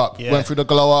glow her up. Yeah. Went through the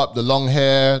glow up, the long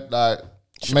hair, like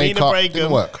Shamina Makeup, didn't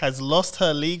Begum work. has lost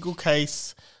her legal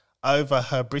case over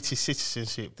her British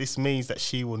citizenship. This means that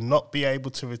she will not be able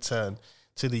to return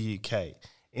to the UK.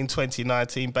 In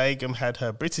 2019, Begum had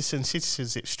her British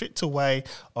citizenship stripped away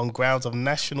on grounds of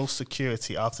national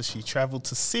security after she travelled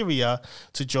to Syria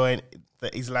to join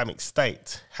the Islamic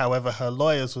State. However, her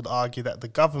lawyers would argue that the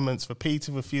government's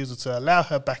repeated refusal to allow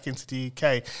her back into the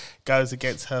UK goes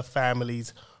against her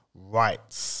family's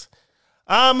rights.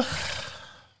 And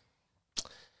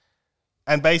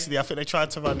basically, I think they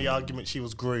tried to run the argument she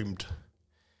was groomed.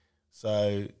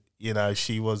 So, you know,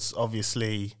 she was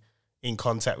obviously in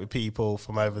contact with people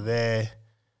from over there,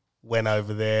 went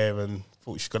over there and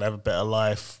thought she was going to have a better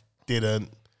life, didn't.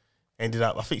 Ended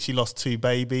up, I think she lost 2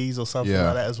 babies or something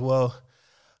like that as well.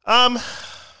 How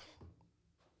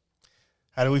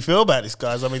do we feel about this,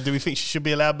 guys? I mean, do we think she should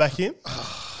be allowed back in?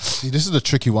 See, this is a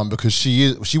tricky one because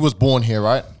she was born here,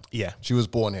 right? Yeah. She was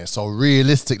born here. So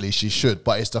realistically, she should.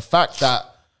 But it's the fact that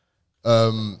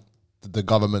the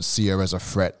government see her as a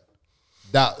threat.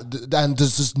 And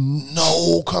there's just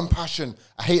no compassion.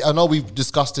 I know we've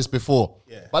discussed this before.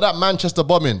 Yeah. But that Manchester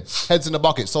bombing, heads in the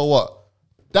bucket, so what?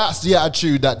 That's the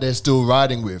attitude that they're still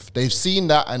riding with. They've seen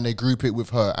that and they group it with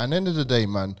her. And at the end of the day,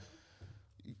 man,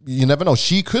 you never know.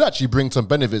 She could actually bring some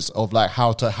benefits of like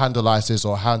how to handle ISIS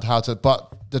or how to,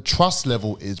 but the trust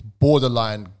level is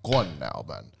borderline gone now,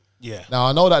 man. Yeah. Now,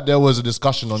 I know that there was a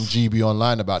discussion on GB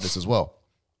Online about this as well.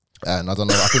 And I don't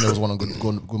know, I think there was one on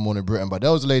Good Morning Britain, but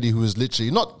there was a lady who was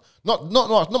literally not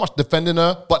much defending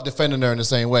her, but defending her in the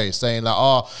same way, saying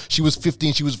like, she was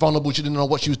 15, she was vulnerable, she didn't know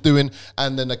what she was doing.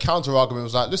 And then the counter argument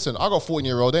was like, listen, I got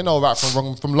 14-year-old, they know right from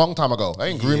wrong from long time ago. I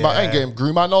ain't getting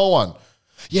groomed by no one.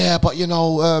 Yeah, but it's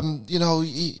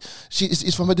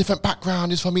from a different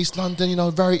background. It's from East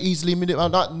London. Very easily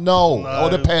manipulated. No, it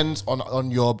all depends on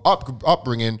your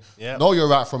upbringing. Yep. Know you're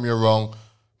right from your wrong.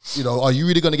 Are you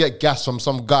really going to get gas from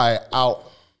some guy out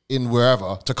in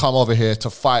wherever to come over here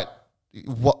to fight?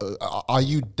 What are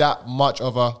you that much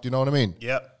of a? Do you know what I mean?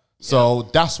 Yep. So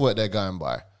that's what they're going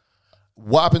by.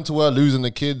 What happened to her losing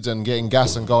the kids and getting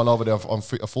gas and going over there on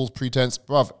a false pretense?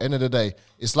 Bruv, end of the day,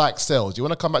 it's like sales. You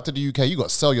want to come back to the UK, you got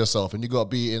to sell yourself and you got to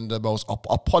be in the most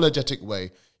apologetic way.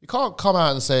 You can't come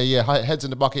out and say, yeah, heads in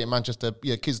the bucket in Manchester,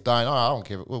 yeah, kids dying, I don't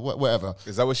care, whatever.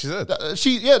 Is that what she said?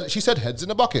 She said heads in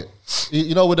the bucket.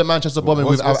 With the Manchester bombing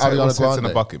with Ariana Grande. What's heads in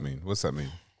the bucket mean? What's that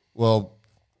mean? Well,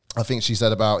 I think she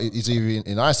said about it's either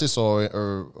in ISIS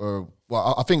or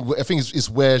I think it's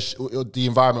where the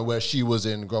environment where she was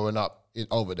in growing up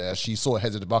over there. She saw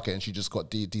heads in the bucket and she just got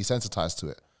desensitized to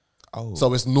it. Oh,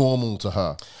 so it's normal to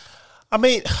her. I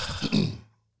mean,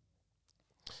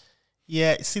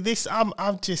 yeah. See, this I'm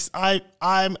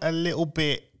a little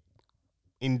bit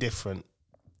indifferent.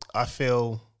 I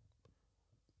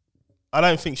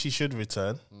don't think she should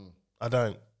return. I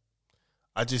don't.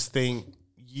 I just think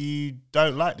you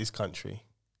don't like this country,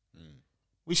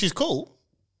 which is cool.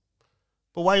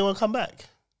 But why you want to come back?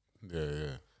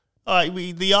 Yeah. All right.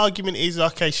 The argument is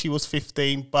okay. She was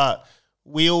 15, but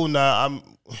we all know.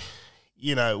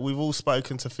 We've all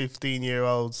spoken to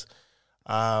 15-year-olds.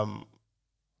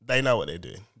 They know what they're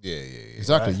doing. Yeah.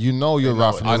 Exactly. Right? You're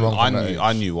right from your wrong.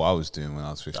 I knew what I was doing when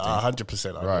I was 15.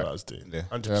 100%. I knew what I was doing. Yeah.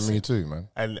 100%. Yeah, me too, man.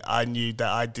 And I knew that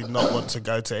I did not want to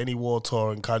go to any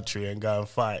war-torn country and go and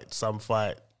fight some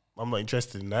fight. I'm not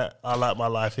interested in that. I like my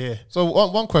life here. So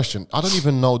one question. I don't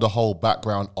even know the whole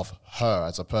background of her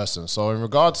as a person. So in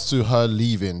regards to her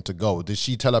leaving to go, did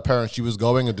she tell her parents she was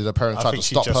going or did her parents try to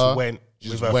stop her? I think she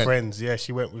just went with her friends. Yeah,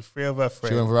 she went with 3 of her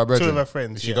friends. She went with her brethren? 2 of her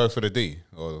friends. Did she go for the D?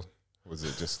 Or was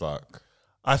it just like...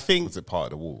 I think... Was it part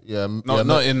of the wall? Yeah.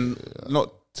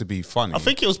 Not to be funny. I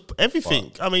think it was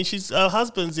everything. I mean, her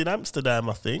husband's in Amsterdam,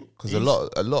 I think. Because a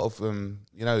lot of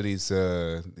these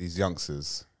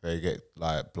youngsters, they get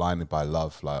like blinded by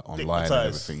love, like online and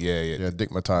everything. Yeah,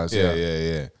 dickmatized.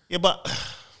 Yeah. Yeah, but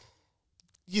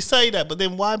you say that, but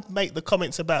then why make the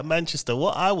comments about Manchester?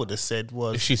 What I would have said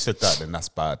was, if she said that, then that's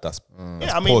bad. That's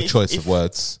poor choice of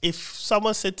words. If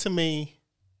someone said to me,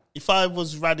 if I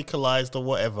was radicalized or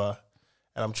whatever,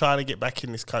 and I'm trying to get back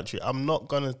in this country, I'm not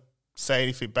gonna say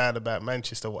anything bad about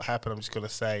Manchester. What happened? I'm just gonna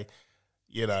say,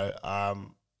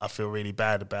 I feel really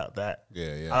bad about that.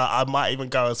 Yeah. I might even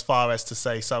go as far as to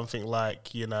say something like,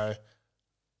 I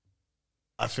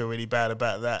feel really bad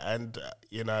about that, and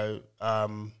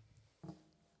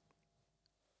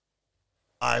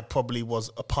I probably was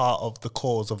a part of the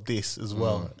cause of this as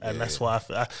well, and that's why I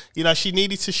feel. She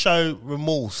needed to show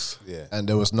remorse, and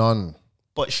there was none.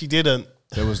 But she didn't.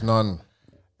 There was none,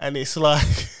 and it's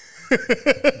like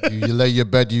you lay your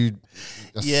bed. You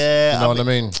know what I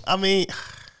mean. I mean.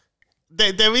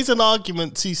 there is an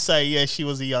argument to say, yeah, she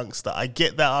was a youngster. I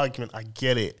get that argument. I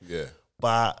get it. Yeah.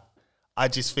 But I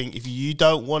just think if you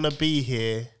don't want to be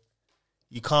here,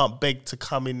 you can't beg to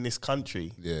come in this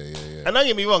country. Yeah. And don't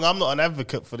get me wrong, I'm not an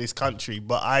advocate for this country,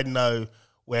 but I know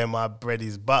where my bread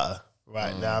is butter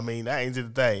right now. I mean, at the end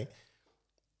of the day,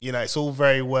 you know, it's all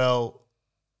very well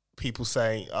people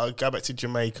saying, oh, go back to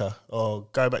Jamaica or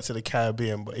go back to the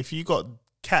Caribbean. But if you got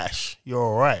cash, you're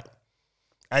all right.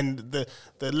 And the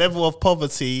level of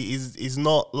poverty is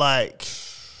not like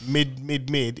mid.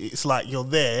 It's like you're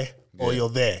there or you're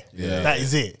there. Yeah. That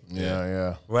is it.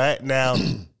 Yeah. Right? Now,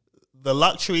 the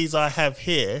luxuries I have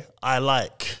here, I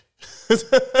like.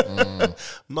 I'm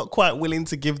not quite willing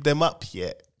to give them up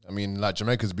yet. I mean, like,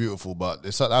 Jamaica's beautiful, but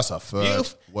that's a third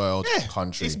world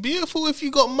country. It's beautiful if you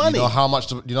got money. You know how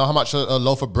much a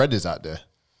loaf of bread is out there?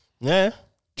 Yeah.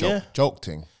 Joke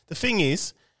thing. The thing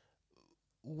is,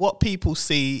 what people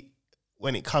see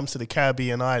when it comes to the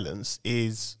Caribbean islands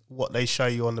is what they show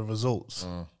you on the resorts.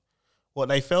 What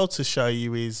they fail to show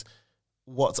you is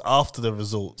what's after the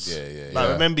resorts.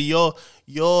 Remember,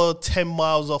 you're 10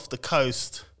 miles off the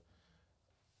coast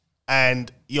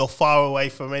and you're far away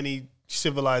from any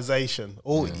civilization.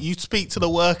 Or you speak to the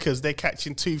workers, they're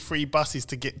catching 2-3 buses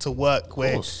to get to work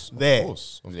where they're. Of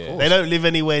course. They don't live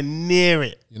anywhere near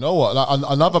it. You know what? Like,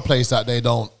 another place that they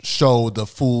don't show the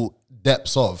full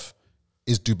depths of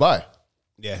is Dubai.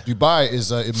 Yeah. Dubai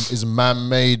is a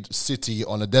man-made city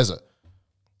on a desert.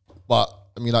 But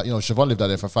I mean, like, you know, Siobhan lived out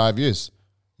there for 5 years.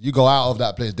 You go out of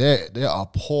that place, there are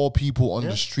poor people on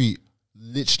the street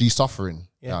literally suffering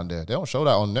down there. They don't show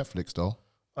that on Netflix though.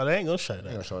 Oh, they ain't gonna show that.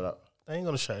 They don't show that. They ain't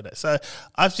gonna show that. So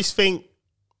I just think,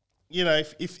 you know,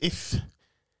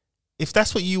 if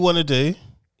that's what you want to do,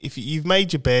 if you've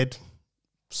made your bed,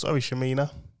 sorry,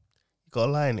 Shamina, you got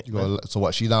to lie in it. So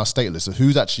what? She now stateless. So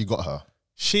who's actually got her?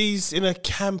 She's in a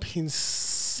camp in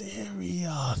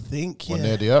Syria, I think. Or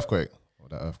near the earthquake. Or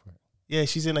that earthquake. Yeah,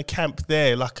 she's in a camp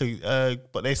there, like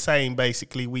but they're saying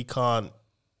basically we can't,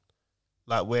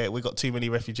 like we got too many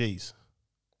refugees,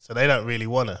 so they don't really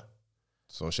want her.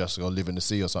 So she has to go live in the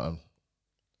sea or something.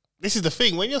 This is the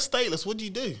thing. When you're stateless, what do you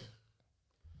do?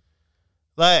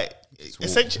 Like,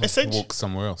 essentially, walk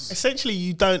somewhere else. Essentially,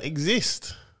 you don't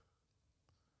exist.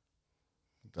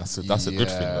 That's a good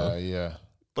thing, though. Yeah.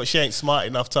 But she ain't smart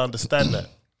enough to understand that.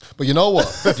 But you know what?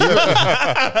 That's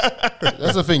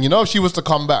the thing. You know, if she was to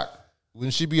come back,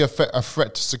 wouldn't she be a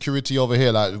threat to security over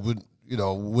here? Like,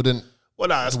 wouldn't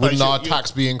our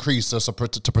tax be increased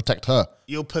to protect her?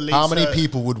 You'll police. How many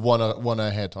people would want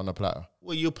her head on a platter?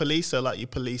 Well, you police her like you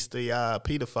police the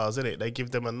paedophiles, innit? They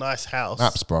give them a nice house.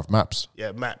 Maps, bruv. Maps.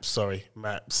 Yeah, maps. Sorry,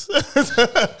 maps.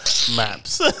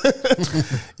 Maps.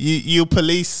 you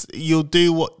police. You'll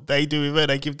do what they do with her.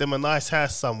 They give them a nice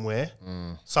house somewhere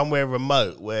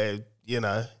remote where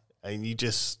and you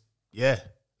just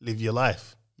live your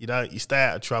life. You stay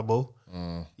out of trouble.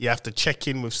 You have to check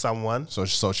in with someone. So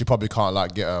she probably can't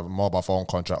like get a mobile phone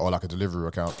contract or like a delivery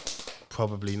account.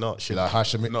 Probably not. She like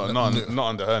Hashim. Not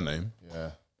under her name.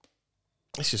 Yeah,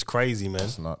 it's just crazy, man.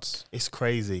 It's nuts. It's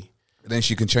crazy. Then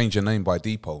she can change her name by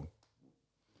default.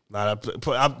 No,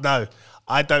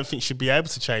 I don't think she'd be able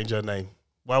to change her name.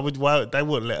 Why they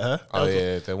wouldn't let her?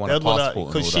 They want a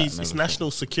passport because it's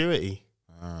national security.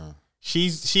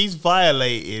 She's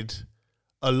violated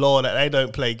a law that they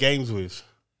don't play games with.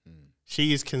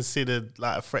 She is considered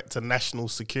like a threat to national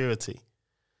security,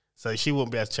 so she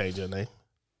wouldn't be able to change her name.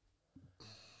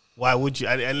 Why would you?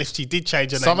 And if she did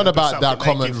change her name, something about that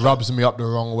comment rubs me up the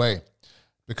wrong way,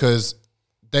 because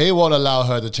they won't allow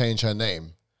her to change her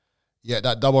name, yet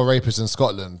that double rapist in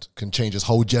Scotland can change his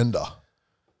whole gender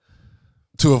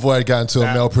to avoid going to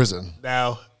a male prison.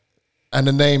 Now, and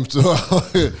the name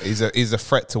he's a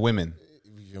threat to women.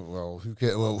 Well, who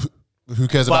cares? Who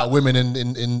cares about women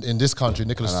in this country?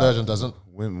 Nicola Sturgeon doesn't.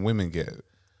 Women get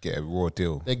a raw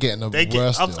deal. They're getting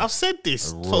worst deal. I've said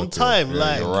this from time. Yeah,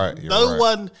 like, you're right, no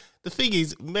one. The thing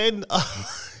is, men are.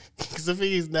 Because the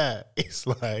thing is now, it's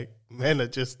like men are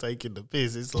just taking the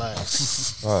piss. It's like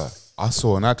I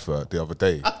saw an advert the other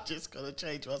day. I'm just gonna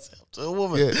change myself to a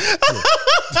woman. Yeah.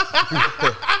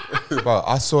 But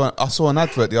I saw an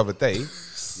advert the other day.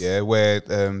 Yeah, where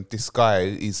this guy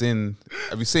is in.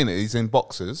 Have you seen it? He's in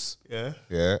boxers. Yeah.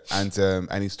 Yeah,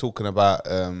 and he's talking about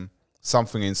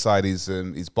something inside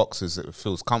his boxers that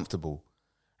feels comfortable,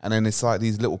 and then it's like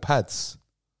these little pads.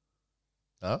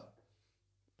 Huh?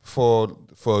 For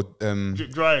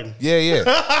Drip drying. Yeah.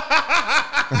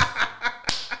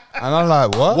 And I'm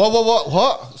like, what?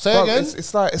 What? Say Bro, again.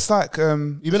 It's like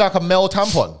you mean like a male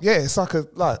tampon? yeah, it's like a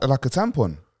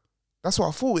tampon. That's what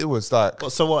I thought it was like.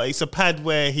 So what? It's a pad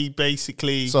where he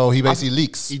basically So he basically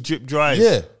leaks. he drip dries.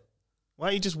 Yeah. Why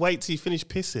don't you just wait till you finish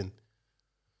pissing?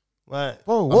 Like,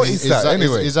 Bro, what is that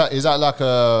anyway? Is that like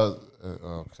a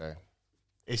okay?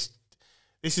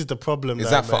 this is the problem. Is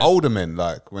though, that for man. older men,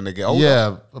 like when they get older?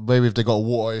 Yeah, maybe if they got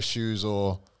water issues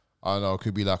or I don't know, it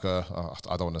could be like I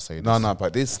don't want to say this. No,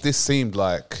 but this seemed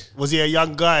like, Was he a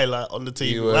young guy like on the TV?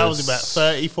 He How was was- he, about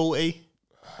 30, 40?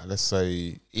 let's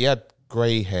say he had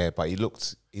grey hair, but he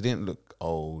didn't look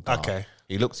old. No. Okay.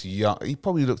 He looked young. He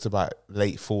probably looked about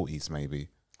late 40s, maybe.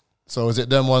 So is it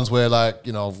them ones where like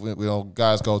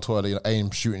guys go toilet, aim,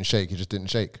 shoot, and shake? He just didn't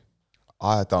shake,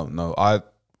 I don't know.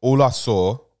 All I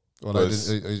saw or was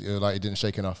like he didn't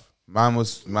shake enough. man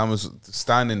was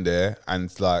standing there,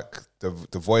 and like the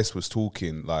voice was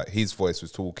talking, like his voice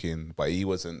was talking, but he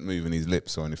wasn't moving his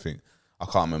lips or anything. I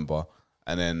can't remember.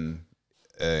 And then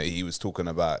he was talking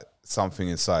about something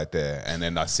inside there, and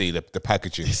then I see the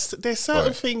packaging. There's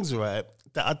certain things, right,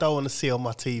 that I don't want to see on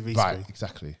my TV Right, screen.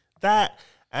 exactly. That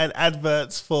and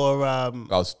adverts for I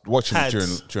was watching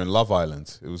Pads. it during Love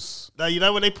Island. It was now, you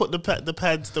know when they put the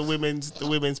pads, the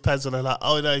women's pads on, they're like,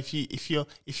 oh no, if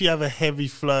you have a heavy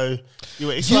flow,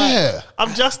 it's Yeah. like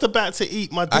I'm just about to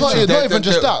eat my Not dinner. even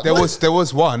just that. There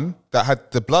was one that had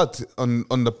the blood on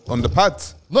the pad.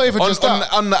 Not even just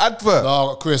that. on the advert.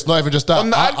 No, Chris, not even just that. On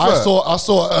the I advert.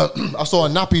 saw a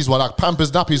nappies one, like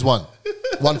Pampers nappies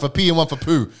one for pee and one for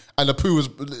poo, and the poo was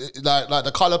like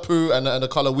the color poo and the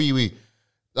color wee wee,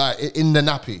 like in the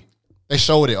nappy. They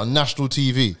showed it on national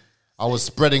TV. I was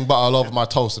spreading butter all over my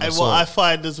toast, and I And saw what I it.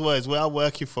 find as well is when I'm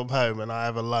working from home and I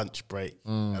have a lunch break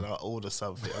and I order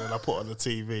something and then I put on the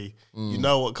TV, you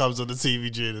know what comes on the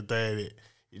TV during the day, innit?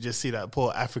 You just see that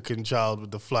poor African child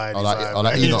with the fly in his like- eye. I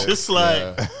like man. Enoch. You're just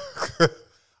like,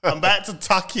 I'm about to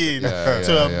tuck in to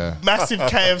yeah. a massive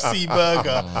KFC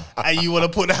burger and you want to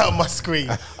put that on my screen.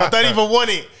 I don't even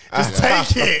want it. Just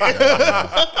take it.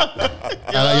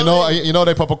 And you know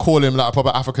they proper call him like a proper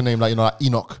African name, like like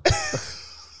Enoch.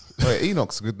 Wait,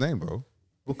 Enoch's a good name, bro.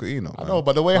 Look at Enoch. I know,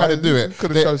 but the way how they do it,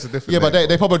 could have they- chosen a different. Yeah, but name,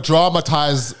 they probably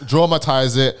dramatize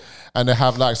it, and they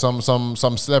have like some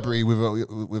celebrity with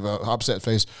a upset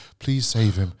face. Please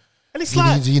save him. And it's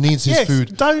He needs his yes,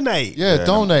 food. donate. Yeah,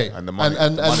 donate. and the money-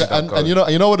 and the money don't go.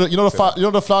 you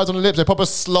know the flies on the lips. They probably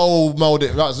slow mode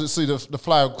it. Like, see the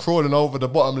fly crawling over the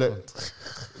bottom lip.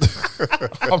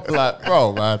 I'm like,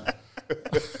 bro, man.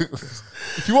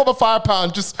 If you want my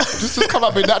 £5, just come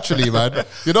at me naturally, man.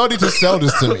 You don't need to sell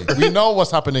this to me. We know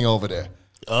what's happening over there.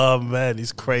 Oh man,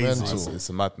 it's crazy. Mental. it's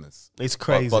a madness. It's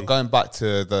crazy. But going back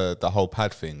to the whole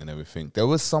pad thing and everything, there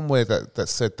was somewhere that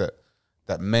said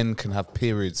that men can have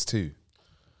periods too.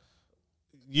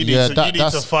 You need Yeah, to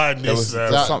that's- find there this.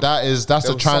 was- That's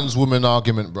a was trans woman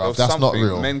argument, bro. There was That's not something,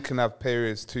 real. Men can have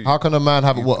periods too. How can a man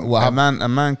have what? a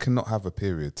man cannot have a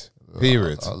period.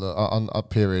 Period. A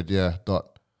period, yeah. Dot.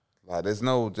 Like there's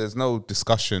no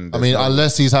discussion. I There's mean, no,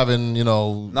 unless he's having,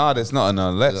 no, there's not an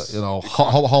unless.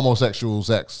 homosexual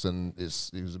sex, and he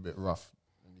was a bit rough.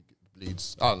 And he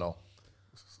bleeds. I don't know.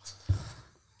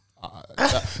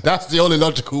 That's the only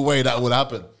logical way that would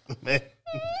happen.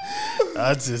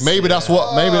 I just, Maybe that's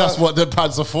what the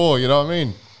pads are for. You know what I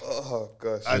mean? Oh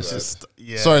gosh. I just,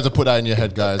 yeah. Sorry to put that in your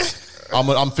head, guys.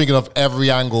 I'm thinking of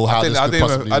every angle how this could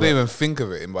possibly I work. didn't even think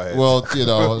of it in my head. Well,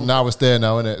 now it's there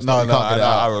now, isn't it? no, You can't get it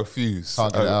I out. refuse.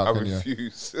 Can't get it out, I can you?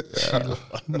 refuse. I'm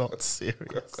not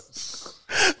serious.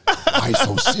 Why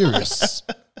so serious?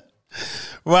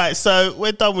 Right, so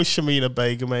we're done with Shamina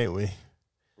Begum, ain't we?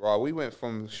 Right, we went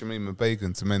from Shamima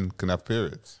Begum to men can have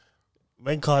periods.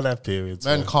 Men can't have periods.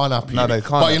 Men man. can't have periods. No, they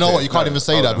can't But you have know what? You periods. can't No, even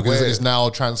say hold that on, because wait. it's now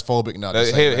transphobic now. to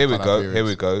say Here men we can't have go. periods. Here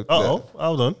we go. Oh,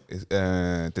 hold on.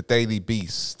 The Daily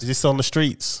Beast. Is this on the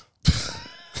streets?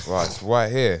 Right, it's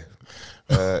right here.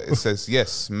 It says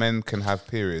yes, men can have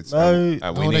periods. No.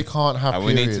 They can't have and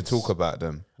we need to periods. talk about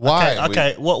them. Why?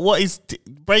 Okay. What is?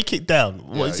 Break it down.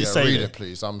 What does it say? Read there? it,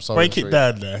 please. I'm sorry. Break it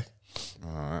down there.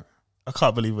 All right. I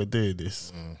can't believe we're doing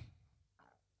this.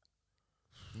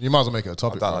 You might as well make it a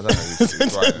topic. I don't bro. know.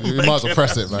 It's right. You might as well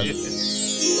press it, man. This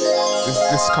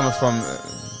is coming from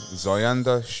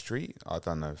Zoyanda Street. I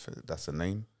don't know if that's a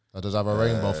name. That does have a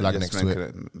rainbow flag Yes, next to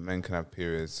it. Men can have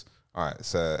periods. All right,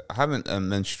 so I haven't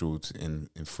menstruated in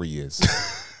 3 years.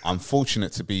 I'm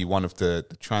fortunate to be one of the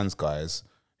trans guys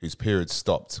whose period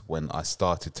stopped when I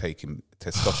started taking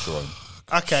testosterone.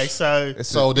 Okay, so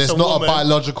So there's a not woman. a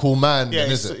biological man, yeah,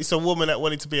 then, is it's, it? it's a woman that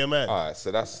wanted to be a man. All right, so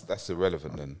that's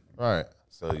irrelevant then. Right.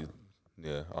 So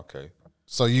yeah, okay.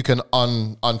 So you can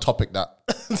untopic that.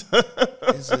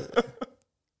 Is it?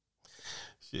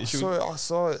 I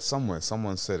saw it somewhere.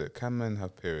 Someone said it. Can men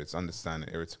have periods? Understand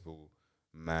irritable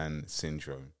man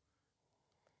syndrome.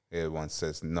 Everyone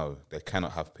says no, they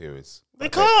cannot have periods. They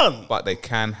can't. But they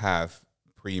can have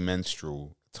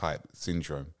premenstrual type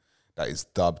syndrome that is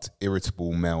dubbed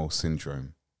irritable male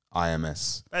syndrome,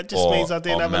 IMS. That just means I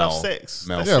didn't have enough sex.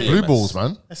 Male Yeah, blue CMS. balls,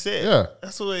 man. That's it. Yeah.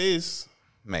 That's all it is.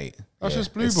 Mate. That's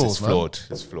just blue it's balls, man. flawed.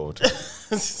 It's flawed.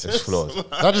 It's flawed.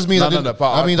 That just means No, I didn't. no,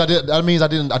 but I mean, I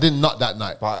didn't nut that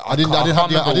night. But I didn't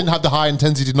have the high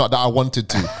intensity nut that I wanted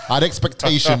to. I had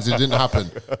expectations. It didn't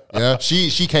happen. Yeah,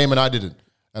 she came and I didn't,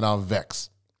 and I'm vexed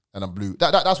and I'm blue.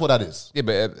 That's what that is. Yeah,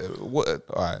 but all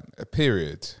right, a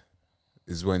period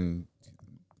is when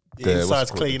The inside's what's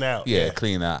it called? clean out. Yeah,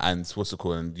 clean out, and what's it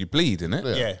called? And you bleed,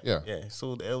 innit? Yeah. Yeah.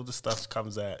 So all the stuff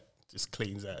comes out, just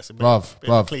cleans out. It's a bit, Bruv, bit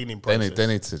of a bruv. cleaning They process.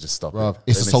 need to just stop. Bruv, it.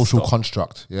 it's They a need to social stop.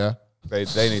 construct. Yeah,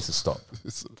 They need to stop.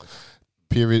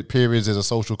 periods is a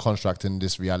social construct in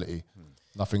this reality.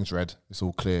 Nothing's red. It's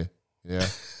all clear. Yeah.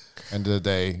 End of the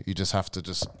day, you just have to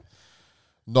just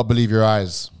not believe your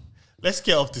eyes. Let's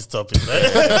get off this topic,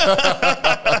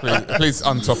 man. Please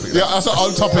untopic. Yeah, that's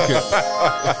on topic.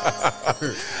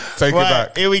 It. Take it Right,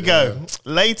 back. here we go.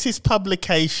 Latest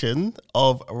publication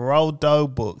of Roald Dahl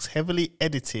books, heavily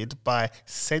edited by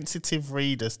sensitive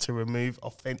readers to remove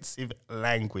offensive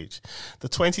language. The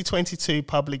 2022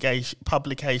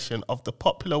 publication of the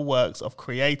popular works of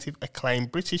creative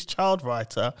acclaimed British child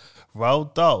writer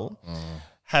Roald Dahl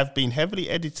have been heavily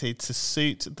edited to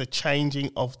suit the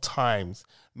changing of times.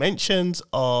 Mentions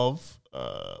of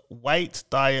weight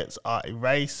diets are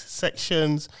erased.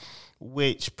 Sections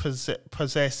which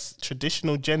possess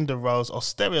traditional gender roles or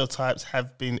stereotypes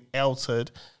have been altered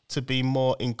to be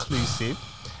more inclusive,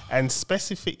 and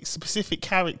specific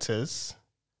characters,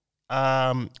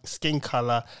 skin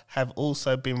color, have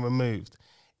also been removed.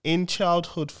 In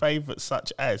childhood favourites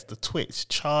such as The Twits,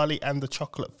 Charlie and the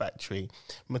Chocolate Factory,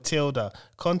 Matilda,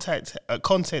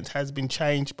 content has been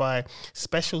changed by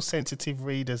special sensitive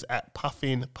readers at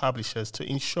Puffin Publishers to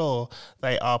ensure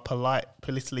they are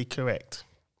politically correct.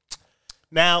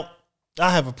 Now,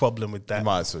 I have a problem with that. You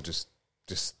might as well just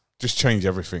change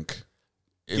everything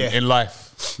Yeah. in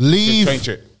life. Leave Just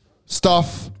change it.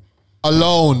 stuff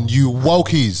alone, you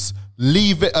wokies.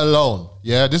 Leave it alone.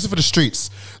 Yeah, this is for the streets.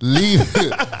 Leave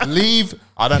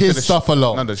I don't think his the stuff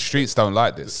alone. No, the streets don't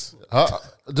like this.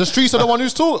 The streets are the one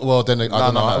who's talking. Well, then I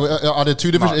don't know. no. Are there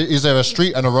two different? No. Is there a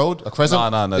street and a road, a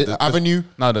crescent, No. avenue?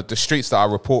 No, the streets that I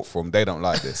report from, they don't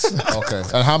like this. Okay.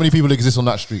 And how many people exist on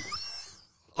that street?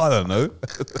 I don't know.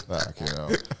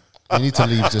 You need to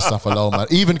leave this stuff alone, man.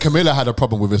 Even Camilla had a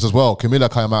problem with this as well. Camilla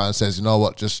came out and says, "You know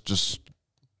what? Just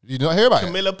you not hear about it."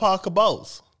 Camilla Parker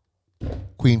Bowles.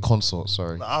 Queen consort.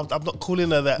 Sorry. I'm not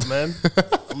calling her that, man.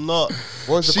 I'm not.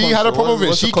 She had a problem with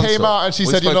it. She came out and she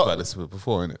said, "You "You know." about this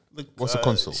before, innit? What's a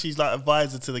console? She's like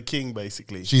advisor to the king,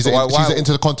 basically. She's So why- an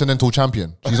intercontinental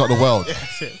champion. She's not the world.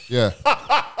 That's it. Yeah.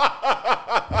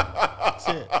 That's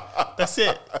it. That's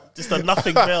it. Just a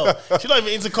nothing belt. She's not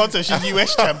even intercontinental. She's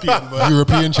US champion, bro.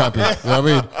 European champion. You know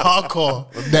what I mean?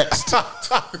 Hardcore. Next.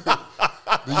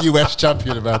 The US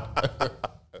champion, man.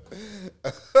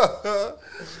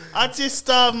 I just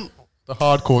The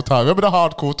hardcore time. Remember the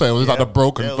hardcore time? It was like the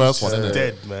broken that first was one, just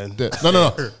isn't it? dead, man. No.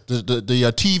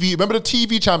 The TV. Remember the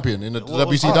TV champion in the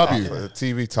WCW? The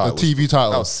TV title. The TV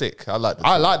title. That was sick. I like the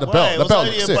I like the Why? belt. It The was belt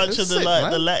only looks a sick. bunch of Sick,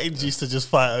 man. the Latins used to just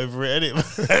fight over it, innit?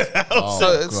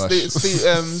 So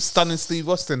gosh. Stunning Steve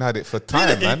Austin had it for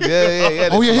time, man. Yeah.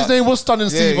 Oh yeah, his name was Stunning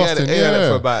Steve he had Austin. it, he had it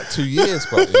for Yeah. about 2 years,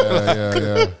 bro.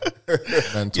 Yeah.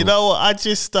 Mental. You know what? I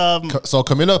just So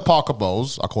Camilla Parker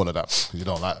Bowles, I call her that because you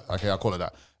don't like. Okay, I call her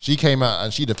that. She came out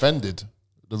and she defended.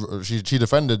 She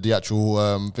defended the actual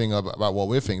thing about what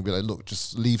we're thinking. Be like, look,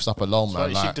 just leave stuff alone, man.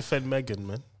 you Like, should defend Megan,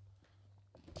 man.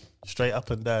 Straight up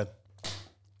and down.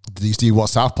 did you see what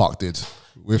South Park did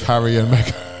with Harry and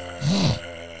Meghan?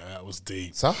 That was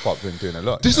deep. South Park been doing a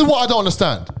lot. This is what I don't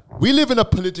understand. We live in a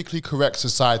politically correct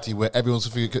society where everything's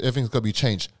going to be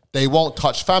changed. They won't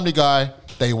touch Family Guy.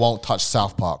 They won't touch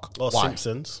South Park. Or Why?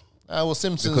 Simpsons. Well,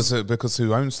 Simpsons. Because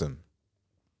who owns them?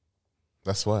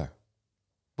 That's why.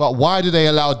 But why do they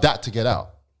allow that to get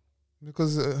out?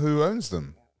 Because who owns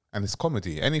them? And it's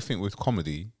comedy. Anything with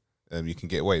comedy, you can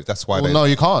get away with. That's why. Well, no,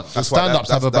 you can't. The That's why stand-ups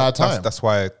have a bad time. That's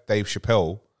why Dave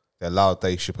Chappelle. They allowed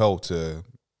Dave Chappelle to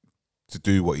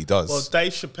do what he does. Well,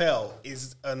 Dave Chappelle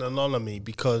is an anomaly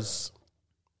because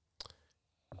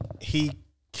he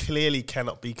clearly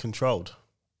cannot be controlled.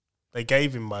 They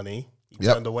gave him money. He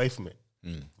Yep. turned away from it.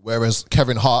 Whereas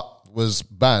Kevin Hart was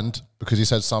banned because he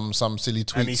said some silly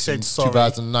tweets And he said in sorry.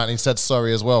 2009. He said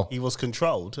sorry as well. He was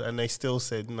controlled, and they still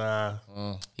said, nah.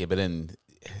 Yeah, but then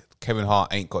Kevin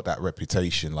Hart ain't got that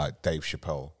reputation like Dave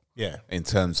Chappelle. Yeah. in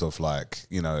terms of like,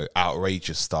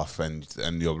 outrageous stuff, and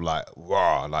you're like,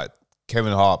 wow, like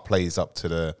Kevin Hart plays up to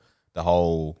the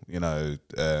whole,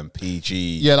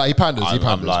 PG. Yeah, like he panders. I'm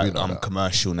we like, know I'm that.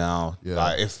 commercial now. Yeah.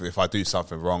 Like if I do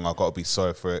something wrong, I got to be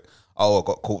sorry for it. Oh, I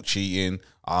got caught cheating.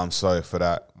 I'm sorry for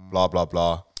that. Blah blah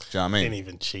blah. Do you know what I mean? Didn't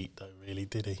even cheat though, really,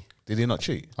 did he? Did he not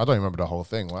cheat I don't remember the whole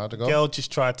thing. Where had to go? Girl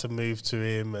just tried to move to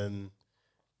him, and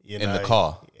in the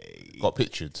car? Got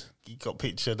pictured. He got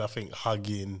pictured, I think,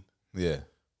 hugging, Yeah.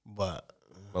 but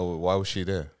Well, why was she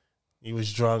there? he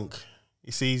was drunk.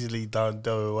 It's easily done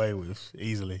away with,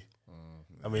 easily.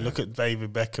 I mean, look at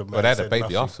David Beckham. Well, man, they had a said baby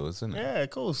nothing. afterwards, didn't it? Yeah, of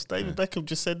course. David Beckham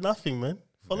just said nothing, man.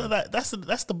 Follow that. That's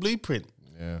the blueprint.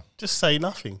 Yeah, Just say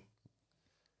nothing.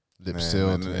 lip Yeah, sealed.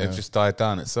 and Yeah, it just died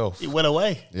down itself. It went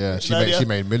away. yeah. No, She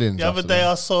made millions. The other after day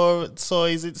that. I saw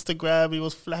his Instagram. He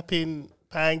was flapping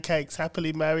pancakes,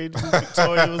 happily married. And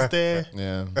Victoria was there.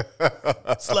 Yeah,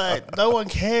 It's like no one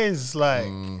cares. Like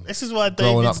this is why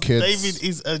Growing up David kids.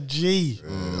 is a G.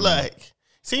 Like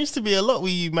seems to be a lot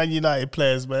with you Man United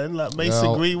players, man. Like Mason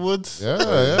Yeah. Greenwood.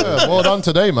 yeah. Well done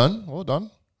today, man. Well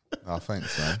done. Oh,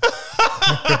 thanks, man.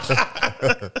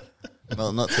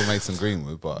 not to Mason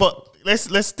Greenwood, But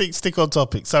let's stick on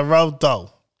topic. So Roald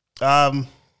Dahl,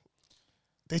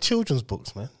 they're children's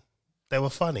books, man. They were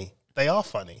funny. They are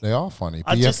funny. They are funny.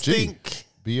 I just BFG, think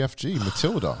BFG,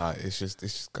 Matilda. it's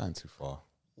just going too far.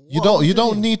 You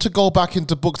don't need to go back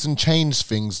into books and change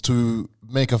things to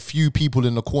make a few people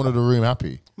in the corner of the room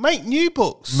happy. make new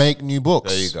books. Make new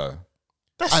books. There you go.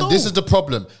 That's And all. this is the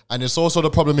problem, and it's also the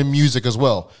problem in music as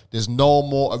well. There's no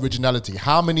more originality.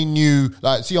 How many new,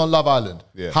 like, see on Love Island?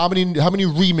 Yeah. How many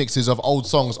remixes of old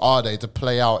songs are there to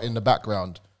play out in the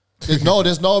background? There's no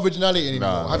originality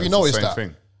anymore. Have you it's the noticed same that?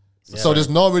 thing. So there's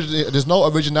no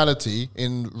originality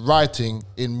in writing,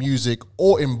 in music,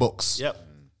 or in books. Yep.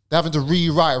 They're having to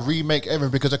rewrite, remake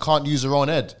everything because they can't use their own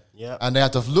head. Yeah. And they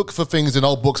have to look for things in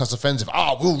old books that's offensive.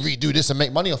 We'll redo this and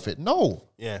make money off it. No,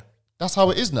 Yeah. that's how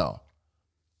it is now.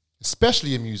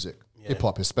 Especially in music, hip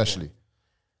hop, especially.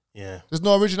 Yeah. There's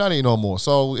no originality no more.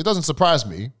 So it doesn't surprise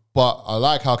me. But I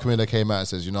like how Camilla came out and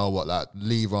says, you know what, like,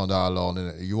 leave Rondell alone.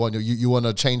 Innit? You want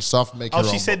to change stuff, make your Oh, own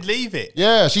she book. said leave it.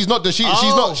 Yeah, she's not.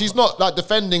 She's not like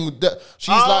defending. She's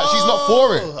like she's not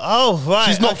for it. Oh, right.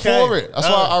 She's not okay. for it. That's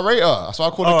why I rate her. That's why I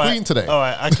call her All right. queen today. All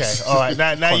right. Okay. All right.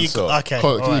 Now you. Consort. Okay.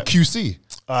 Call All it right. QC.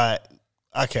 All right.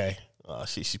 Okay. Oh,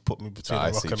 she put me between The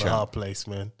a rock IC and a champ. hard place,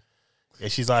 man. Yeah,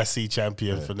 she's IC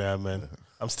champion for now, man.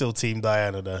 I'm still Team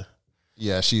Diana though.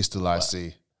 Yeah, she's still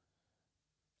IC.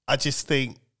 I just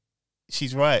think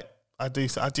she's right. I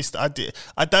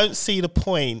don't see the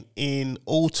point in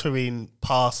altering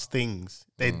past things.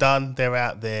 They're done. They're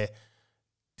out there.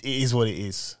 It is what it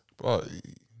is. Well,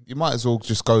 you might as well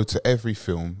just go to every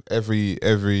film, every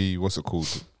what's it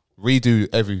called? Redo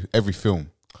every film,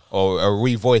 or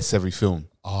revoice every film.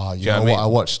 Oh, you Do you know know what I what mean? I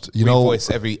watched? You know,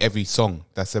 Revoice every song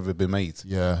that's ever been made.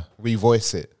 yeah,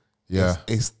 Revoice it. yeah.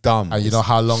 It's dumb. And you know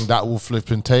how long that will flip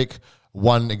and take?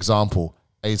 One example.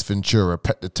 Ace Ventura,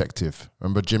 Pet Detective.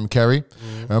 Remember Jim Carrey?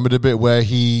 Remember the bit where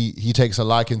he takes a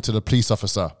liking to the police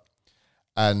officer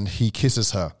and he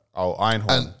kisses her. Oh,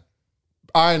 Einhorn.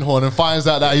 Ironhorn and finds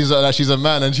out that she's a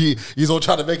man and he's all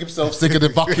trying to make himself sick in the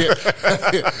bucket.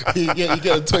 He's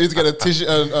get a tissue,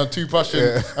 a toothbrush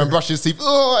and brush his teeth.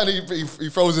 Oh, and he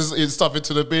throws his stuff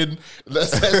into the bin.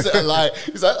 Sets it alight.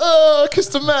 He's like, oh,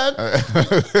 kissed a man.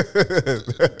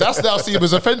 That's now seen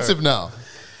as offensive now.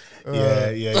 Yeah,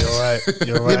 you're right.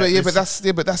 You're right.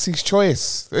 but that's his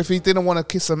choice. If he didn't want to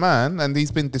kiss a man and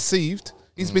he's been deceived,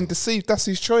 That's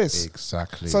his choice.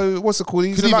 Exactly. So what's it called?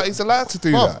 He's allowed to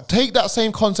do Well, that. take that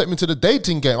same concept into the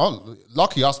dating game. Oh,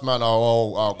 lucky us, man,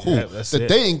 are cool. Yeah, that's the it.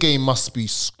 dating game must be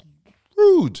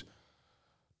screwed.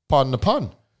 Pardon the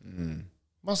pun.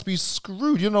 Must be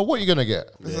screwed. You know what you're gonna get.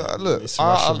 Look, it's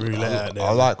Russian roulette out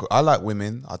there, I like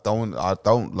women. I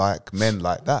don't like men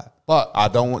like that. But- I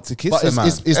don't want to kiss but a it's- man.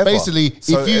 it's ever. basically,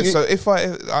 so. if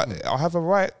I have a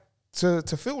right to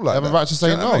feel like You have that. a right to say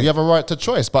Do you know no. what I mean? You have a right to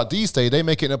choice. But these days, they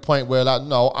make it a point where, like,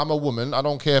 no, I'm a woman. I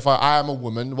don't care if I am a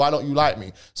woman. Why don't you like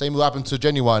me? Same what happened to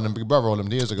Genuine and Big Brother all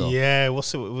them years ago. Yeah,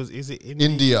 is it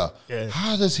India. Yeah.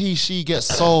 How does she get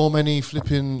so many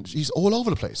flipping? She's all over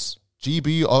the place.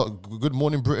 GB, Good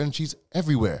Morning Britain. She's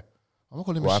everywhere. I'm not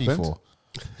calling her What she happened? for.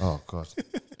 Oh God,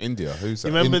 India. Who's that?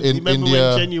 You remember, In India-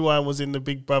 when Genuine was in the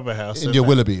Big Brother house? India and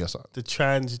Willoughby or something. the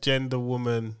transgender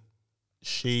woman,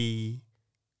 she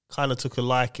kind of took a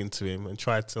liking to him and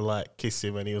tried to like kiss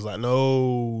him, and he was like,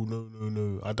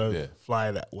 "No, I don't Yeah.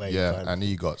 fly that way." Yeah, kind of. and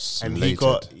he got and slated. he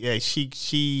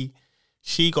got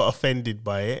she got offended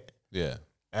by it, Yeah.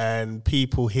 and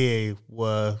people here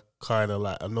were kind of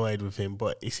like annoyed with him,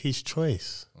 but it's his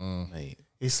choice. Mate.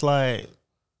 It's like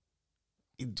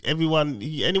anyone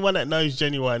that knows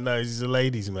Genuine knows he's a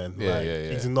ladies' man. Yeah, like, yeah.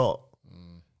 He's not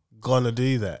gonna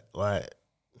do that. Like,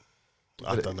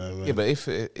 I don't know, man. Yeah, but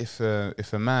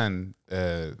if a man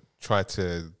tried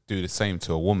to do the same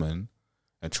to a woman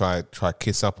and try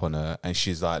kiss up on her, and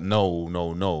she's like, no,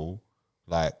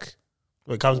 like,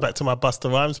 Well, it comes back to my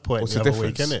Busta Rhymes point What's the the other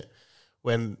week, difference? innit?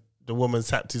 When the woman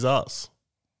tapped his ass.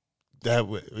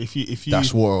 If you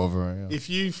That's water over it. Yeah. if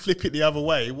you flip it the other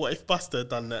way, what if Busta had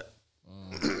done that?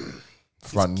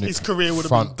 His Ni- career would have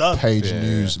front been done. page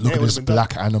news. Look Yeah, it at would this have been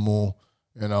black animal.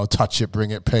 You know, touch it,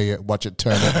 bring it, pay it, watch it,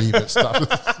 turn it, leave it, stuff.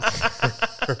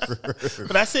 But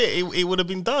that's it. It would have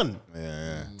been done.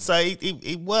 yeah. So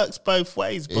it works both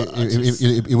ways. But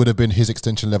It would have been his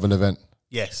extension level event.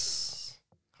 yes,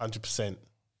 100%.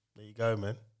 There you go,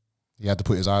 man. He had to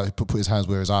put his hands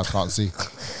where his eyes can't see.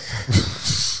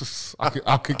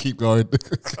 I could keep going.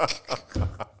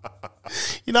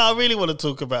 You know, I really want to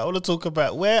talk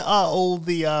about where are all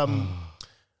the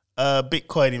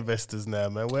Bitcoin investors now,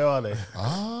 man? Where are they?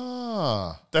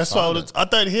 That's why I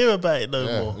don't hear about it no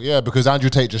more. Yeah, because Andrew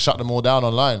Tate just shut them all down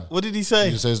online. What did he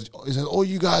say? He says, "Oh,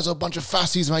 you guys are a bunch of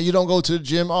fassies, man. You don't go to the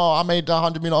gym. Oh, I made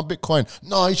 100 million on Bitcoin.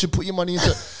 No, you should put your money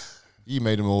into." You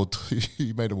made them all.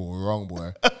 You made them all wrong,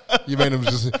 boy. You made them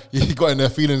just. You got in their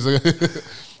feelings.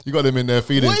 You got them in their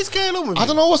feelings. What is going on with I him?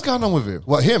 don't know what's going on with him.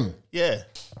 What, him? Yeah.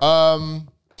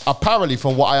 Apparently,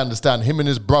 from what I understand, him and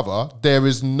his brother,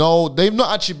 they've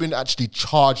not actually been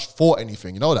charged for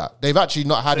anything. You know that? They've actually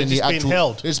not had They've any just been actual.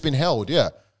 held. It's been held, yeah.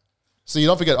 So you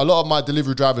don't forget, a lot of my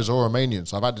delivery drivers are Romanian.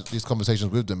 So I've had these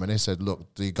conversations with them, and they said,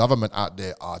 "Look, the government out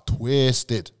there are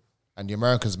twisted, and the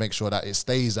Americans make sure that it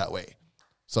stays that way.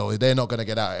 So they're not going to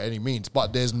get out at any means.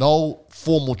 But there's no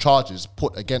formal charges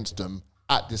put against them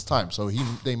at this time. So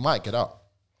they might get out.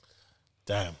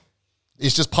 Damn.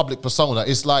 It's just public persona.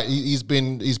 It's like he's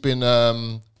been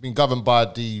governed by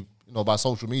by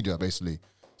social media, basically.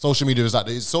 Social media is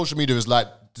like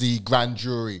the grand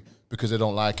jury because they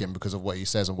don't like him because of what he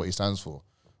says and what he stands for.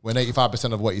 When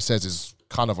 85% of what he says is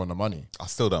kind of on the money. I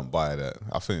still don't buy that.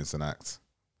 I think it's an act.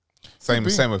 Same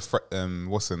with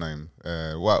what's her name?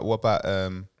 What about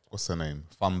what's her name?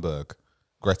 Thunberg,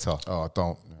 Greta. Oh, I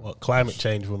don't. What, climate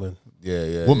change woman?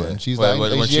 Yeah. Woman, she's like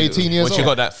when 18 years when she old.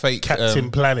 got that fake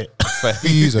Captain Planet.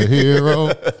 He's a hero.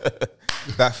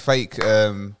 that fake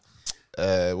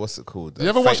what's it called? You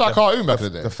ever watch that cartoon back in the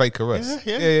day? The fake arrest.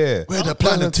 Yeah. Where the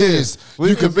planet is,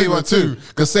 you can be one too.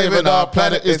 Cause saving our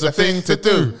planet is the thing to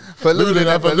do. Polluted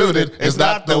and polluted is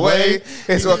not the way.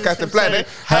 It's what Captain Planet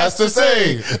Has to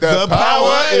say, the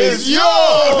power is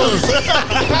yours.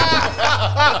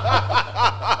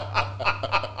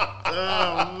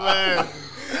 Oh, man.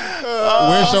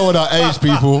 We're showing our age,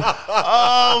 people.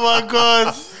 Oh, my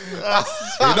God.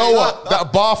 You know what?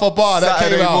 That bar for bar that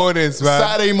Saturday came out. mornings, man.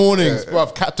 Saturday mornings,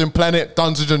 bruv. Captain Planet,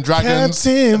 Dungeons and Dragons.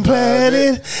 Captain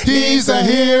Planet, He's a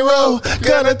hero.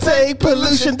 gonna take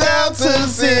pollution down to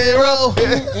zero.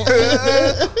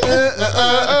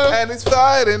 And it's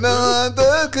fighting on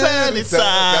the Planet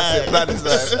side. That's it, planet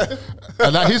side.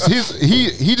 And like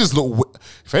he just looked.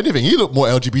 If anything, he looked more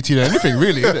LGBT than anything,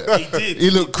 really. Innit? He did. He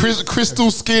looked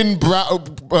crystal skin,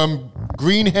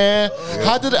 green hair.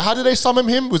 How did they summon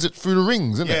him? Was it through the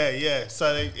rings? Isn't it? Yeah.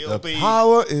 So it'll be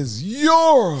Power is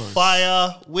yours.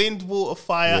 fire, wind, water,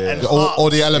 fire, and All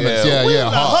the elements. Yeah. Yeah.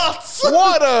 Heart.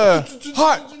 Water,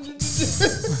 Heart.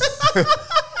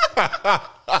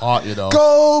 You know.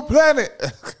 go planet.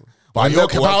 By your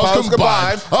powers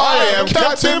combined, I am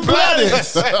Captain Planet.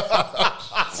 Jesus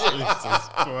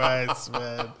Christ,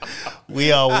 man.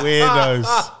 We are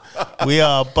weirdos. We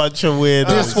are a bunch of weirdos.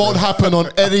 This won't happen on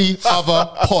any other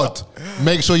pod.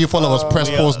 Make sure you follow us, Press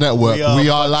Pause Network. We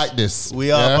are like this.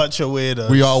 We are yeah? a bunch of weirdos.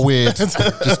 We are weird. Just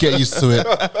get used to it.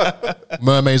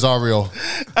 Mermaids are real.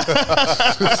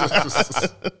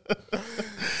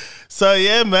 So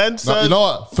yeah, man. So No, you know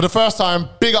what? For the first time,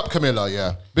 big up Camilla.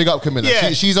 Yeah, big up Camilla.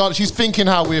 Yeah. She's thinking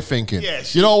how we're thinking. Yeah,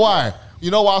 you know why? You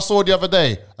know what I saw the other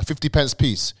day? A 50p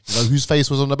piece. You know whose face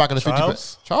was on the back of the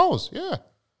 50p? Charles. Yeah.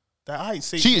 that I ain't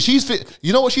seen.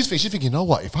 You know what she's thinking? She's thinking, you know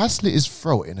what? If I slit his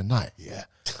throat in the night, yeah,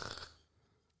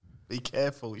 Be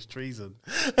careful, it's treason.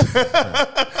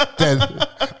 then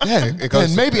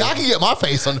maybe I can get my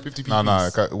face on the 50p piece. No,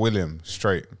 William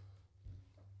straight.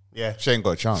 Yeah. She ain't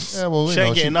got a chance. Yeah, well, She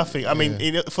ain't getting nothing. I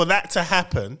mean, for that to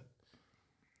happen,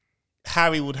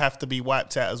 Harry would have to be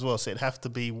wiped out as well. So it'd have to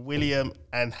be William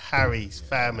and Harry's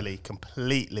family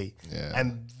completely. Yeah.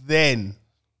 And then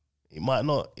it might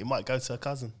not. It might go to her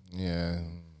cousin, Yeah.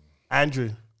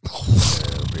 Andrew.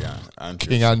 Yeah, Andrew.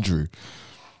 King Andrew.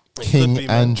 King Could be,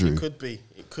 man. Andrew. It could be.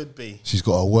 It could be. She's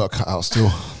got her work cut out still.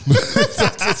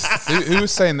 Who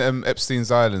was saying Epstein's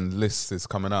Island list is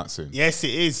coming out soon? Yes,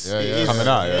 it is. Yeah, It yeah. is. Coming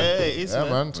out, yeah? it is, Yeah, man.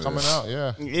 man, it's coming out.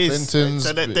 Yeah, It is. Clinton's.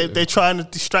 So they're trying to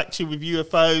distract you with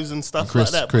UFOs and stuff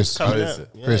Chris, like that. Chris, but it's coming oh, is out. it?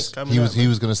 Yeah, Chris. it's coming He out, was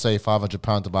man. going to say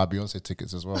 £500 to buy Beyonce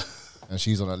tickets as well, and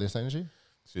she's on that list, ain't she?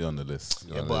 She's on the list.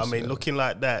 Yeah, but I mean, looking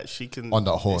like that, she can On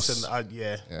that horse. listen,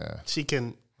 yeah, Yeah. she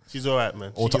can. She's all right,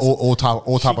 man. All, She t- all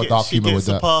type of dark she humor with gets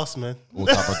a that. pass, man. All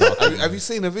type of dark humor. Have you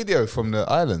seen a video from the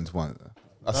island one?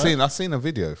 I've seen a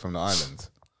video from the island.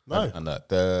 No. And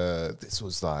this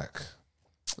was like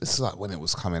when it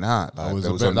was coming out. Like, It was there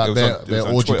a was bit on- like it was on- their it was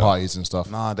on orgy Twitter. parties and stuff.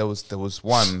 Nah, there was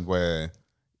one where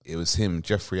it was him,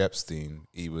 Jeffrey Epstein.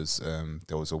 He was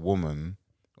there was a woman.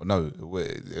 Or no,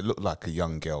 it looked like a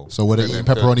young girl. So were they eating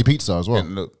pepperoni pizza as well?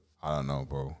 Didn't look. I don't know,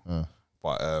 bro.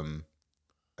 But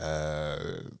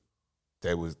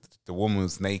there was the woman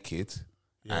was naked,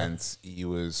 and he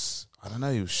was. I don't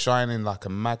know. He was shining like a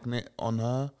magnet on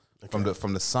her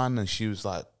from the sun, and she was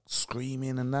like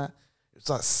screaming and that. It was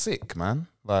like sick, man.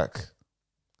 Like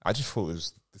I just thought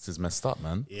this is messed up,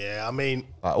 man. Yeah, I mean,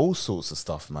 Like all sorts of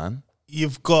stuff, man.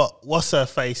 you've got what's her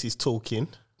face is talking.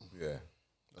 Yeah.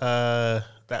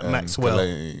 That Maxwell,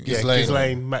 Ghislaine.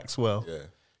 Ghislaine Maxwell. Yeah.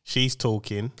 She's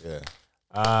talking. Yeah.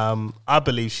 I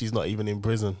believe she's not even in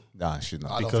prison. Nah, she's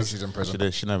not. I don't think she's in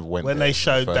prison. She never went When there they in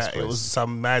showed the first that, it place. was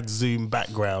some mad Zoom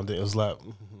background. It was like,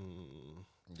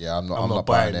 Yeah, I'm not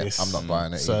buying it. I'm not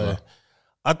buying it so either.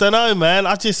 I don't know, man.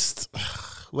 I just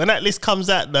when that list comes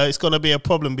out, though, it's going to be a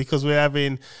problem because we're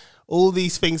having all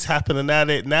these things happen, and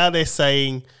now they're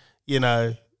saying,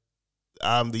 the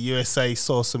USA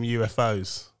saw some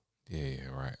UFOs. Yeah,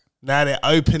 right. Now they're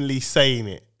openly saying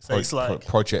it. So it's like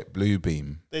Project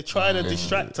Bluebeam. they're trying to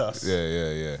distract us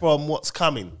Yeah. from what's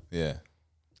coming. Yeah.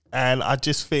 And I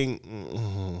just think,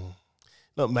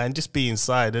 look, man, just be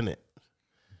inside, innit?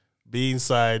 Be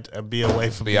inside and be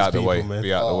away from Be these out the people, way. man.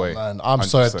 Be out the way. Man, I'm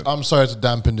sorry. 100%. I'm sorry to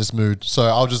dampen this mood. So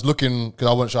I was just looking because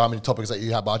I wasn't sure how many topics that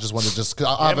you had, but I just wanted to just. Cause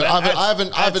I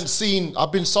haven't seen.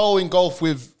 I've been so engulfed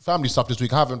with family stuff this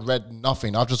week. I haven't read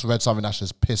nothing. I've just read something that's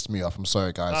just pissed me off. I'm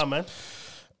sorry, guys. Nah,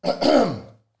 man.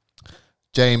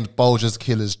 James Bulger's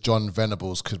killers, John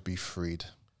Venables, could be freed.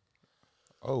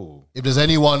 Oh. If there's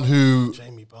anyone who,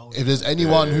 Jamie Bolger. if there's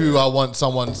anyone who I want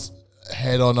someone's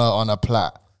head on a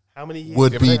plat, How many years?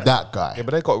 would be that guy. Yeah,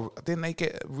 but didn't they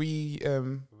get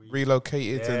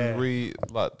relocated and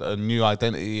like a new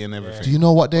identity and everything? Do you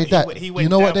know what they Well, did? he Do went you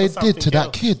know what down they for did to something that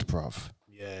else. kid, bruv?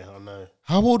 Yeah, I know.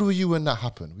 How old were you when that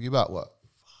happened? Were you about what?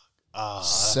 Ah,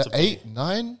 8,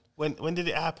 9? when did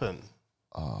it happen?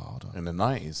 In the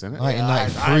 90s, isn't it? I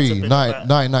had 1993. to been about-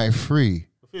 1993.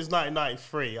 If it was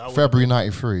 1993, I would. February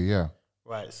 93, yeah.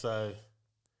 Right, so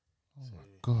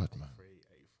God, man.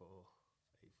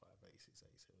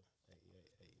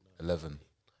 11.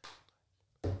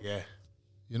 yeah.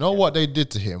 You know what they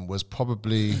did to him was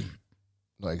probably,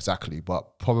 not exactly,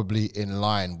 but probably in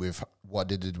line with what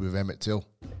they did with Emmett Till.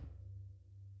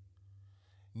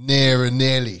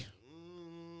 Nearly.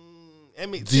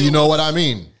 Emmett Do you Till- know what I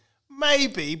mean?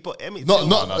 Maybe, but Emmett Not, Till-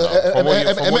 not. no. From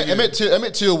what you-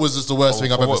 Emmett Till was just the worst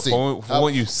thing I've ever seen. For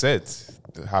what you said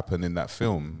that happened in that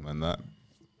film and that.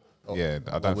 Yeah,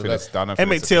 I don't feel it's. I don't feel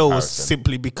Emmett it's a Till was comparison.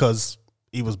 simply because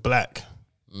he was black.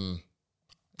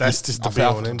 That's just the I be feel-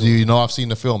 all and end Do you know I've seen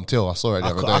the film Till? I saw it the I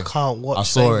other ca- day. I can't watch I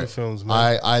saw Sanger it. films,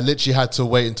 man. I literally had to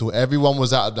wait until everyone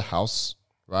was out of the house.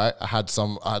 Right, I had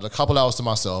a couple hours to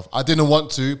myself. I didn't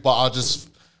want to, but I just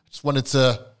wanted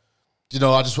to.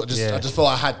 I just felt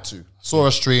I had to. Saw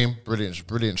a stream,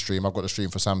 brilliant stream. I've got a stream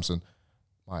for Samsung.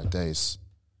 My days,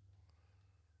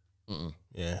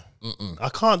 Yeah. I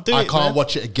can't do I it. can't man.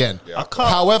 watch it again. I can't.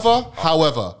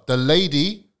 However, the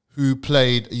lady who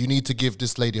played, you need to give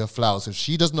this lady her flowers. If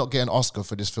she does not get an Oscar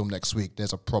for this film next week,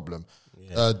 there's a problem.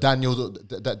 Danielle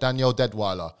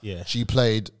Deadweiler. Yeah. She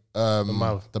played the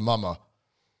mama.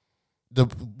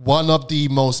 One of the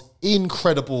most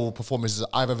incredible performances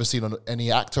I've ever seen on any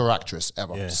actor or actress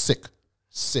ever. Yeah.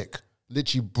 Sick.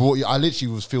 Literally brought you. I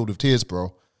literally was filled with tears,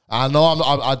 bro. I know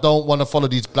I don't want to follow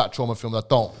these black trauma films. I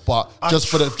don't, but just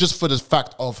for the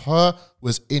fact of her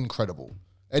was incredible.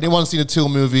 Anyone seen a Till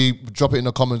movie? Drop it in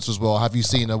the comments as well. Have you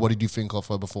seen her? What did you think of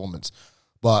her performance?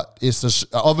 But it's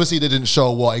obviously they didn't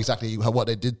show what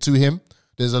they did to him.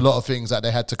 There's a lot of things that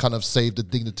they had to kind of save the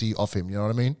dignity of him. You know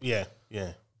what I mean? Yeah.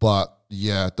 But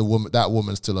yeah, that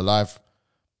woman's still alive.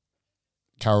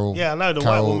 Carol. Yeah, I know. The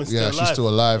Carol, white woman's still alive. she's still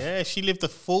alive. Yeah, she lived a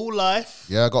full life.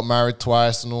 Yeah, got married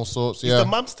twice and all sorts. Is Yeah. the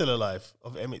mum still alive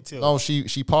of Emmett Till? No, she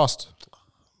passed.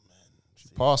 She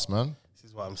passed, man. This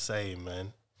is what I'm saying,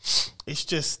 man. It's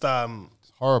just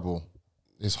Horrible.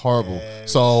 It's horrible.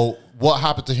 So what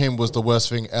happened to him was the worst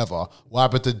thing ever. What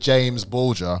happened to James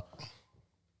Bulger?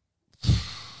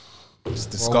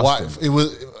 It's Well, disgusting.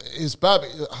 it's bad.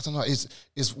 I don't know.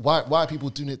 It's why are people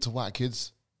doing it to white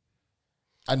kids?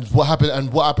 And what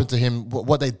happened to him?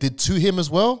 What they did to him as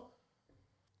well?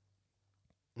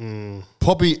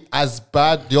 Probably as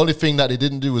bad. The only thing that they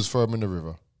didn't do was throw him in the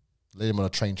river, lay him on a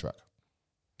train track.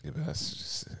 Yeah, but that's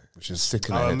just, which is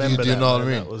sickening. I remember Do you that, know what I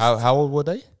man. mean? That was- How old were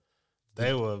they?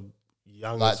 they were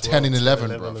young, Like as 10 well, and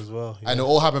 11, bro. as well. And it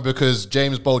all happened because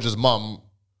James Bulger's mum,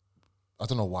 I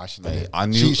don't know why she did it. I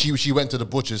knew- She went to the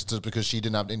butcher's because she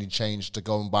didn't have any change to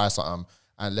go and buy something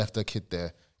and left her kid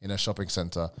there in a shopping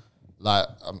centre. Like,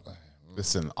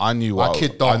 Listen, I knew my what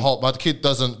kid my kid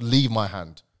doesn't leave my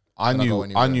hand. I when I go knew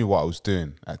anywhere. I knew what I was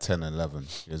doing at 10 and 11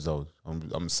 years old. I'm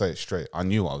gonna say it straight. I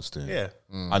knew what I was doing. Yeah.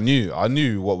 I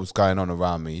knew what was going on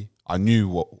around me. I knew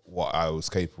what I was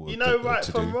capable You of know to right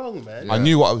do. from wrong, man. I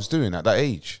knew what I was doing at that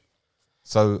age.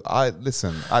 So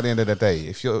listen, at the end of the day,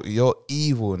 if you're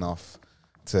evil enough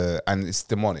to, and it's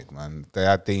demonic, man. They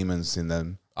had demons in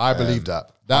them. I believe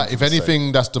that. That if 100%.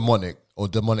 anything, that's demonic or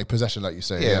demonic possession, like you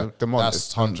say. Yeah, demonic.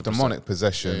 That's 100%. Demonic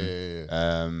possession.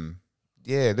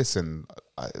 Yeah. Listen,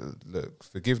 look,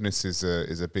 forgiveness is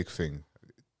a big thing.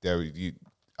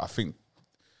 I think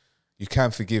you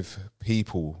can forgive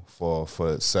people for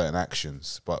certain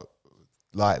actions, but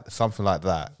like something like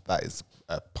that is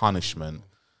a punishment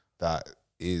that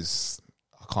is,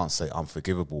 I can't say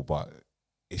unforgivable, but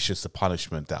it's just a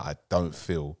punishment that I don't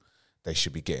feel they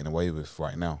should be getting away with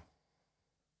right now.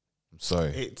 I'm sorry.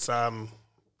 It's They're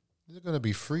gonna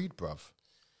be freed, bruv.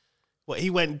 well, he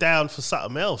went down for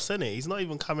something else, isn't it? He's not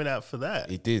even coming out for that.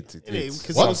 He did. Innit?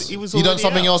 Because What? he was He done already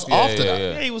something out. else after that.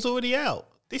 Yeah, he was already out.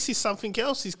 This is something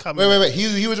else he's coming. Wait.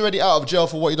 He was already out of jail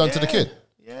for what he done to the kid.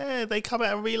 Yeah, they come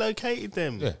out and relocated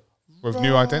them. Yeah, with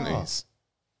new identities.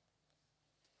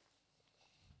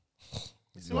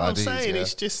 See what I'm IDs, saying? yeah.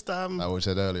 It's just Like what we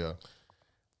said earlier.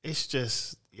 it's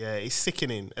just it's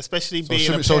sickening, especially So,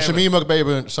 being a Shamima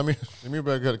parent. Shamima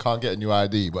Baghdadi can't get a new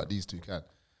ID, but these two can.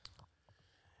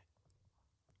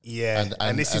 Yeah,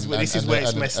 and this is where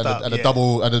it's messed up. And yeah. a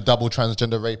double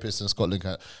transgender rapist in Scotland.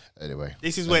 Anyway,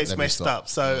 This is where it's let me messed stop. up.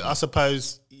 So I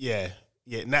suppose, yeah.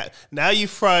 Now you've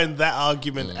thrown that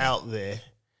argument out there.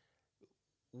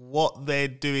 What they're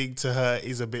doing to her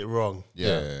is a bit wrong.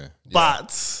 Yeah.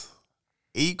 But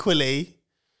equally,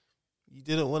 you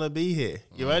didn't want to be here.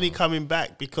 You're only coming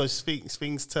back because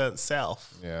things turned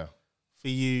south Yeah. for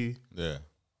you Yeah.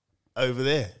 over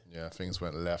there. Yeah. Things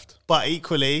went left. But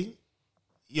equally,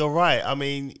 you're right. I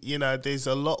mean, there's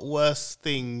a lot worse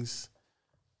things,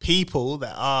 people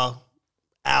that are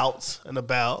out and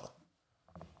about.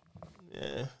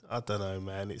 Yeah, I don't know,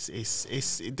 man. It's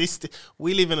this.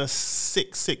 We live in a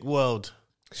sick world.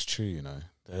 It's true,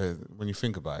 when you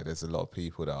think about it, there's a lot of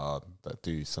people that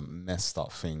do some messed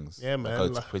up things. Yeah, that man. go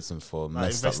to Like- prison for Like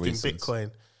messed up invest in reasons.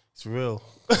 Bitcoin. It's real.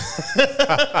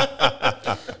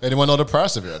 Anyone know the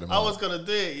price of it at the I moment? was gonna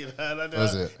do it, and I don't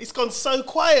Was know. it? It's gone so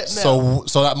quiet now.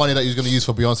 So that money that you was going to use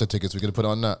for Beyonce tickets, we're going to put it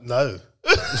on that. No.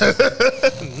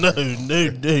 no.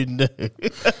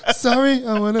 Sorry,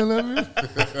 I want to love you.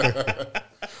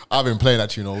 I've been playing that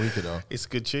tune all week, though. It's a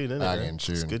good tune, isn't it? Banging man?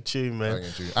 tune. It's a good tune, man.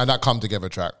 And that Come Together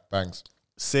track, bangs.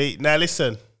 See, now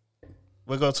listen,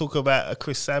 we're going to talk about a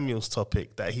Chris Samuels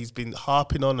topic that he's been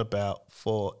harping on about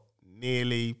for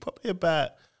probably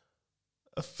about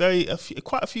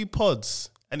quite a few pods,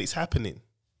 and it's happening.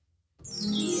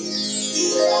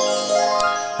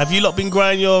 Have you lot been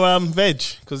growing your veg?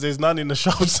 Because there's none in the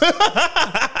shops.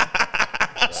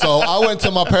 So I went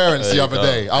to my parents the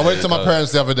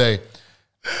other day.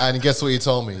 And guess what he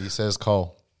told me? He says,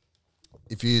 Cole,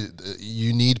 if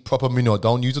you need proper manure,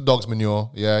 don't use the dog's manure.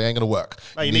 Yeah, it ain't gonna work.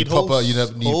 No, you need proper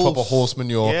horse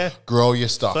manure. Yeah. Grow your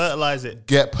stuff. Fertilize it.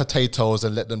 Get potatoes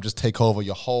and let them just take over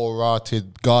your whole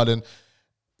rotted garden.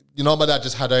 You know, my dad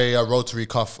just had a rotary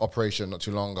cuff operation not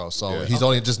too long ago, so he's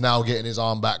only just now getting his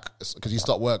arm back because he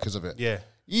stopped work because of it. Yeah.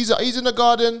 He's in the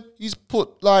garden. He's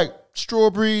put like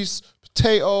strawberries,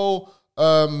 potato,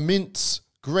 mints,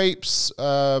 grapes,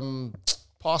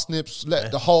 parsnips,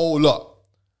 the whole lot.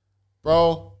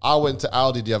 Bro, I went to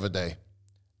Aldi the other day,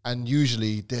 and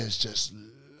usually there's just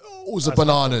loads of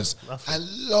bananas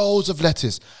and loads of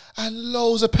lettuce and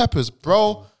loads of peppers,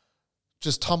 bro.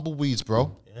 Just tumbleweeds,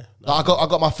 bro. Yeah, like I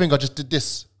got my finger, just did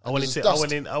this. I went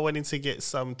in to get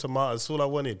some tomatoes. That's all I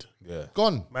wanted. Yeah.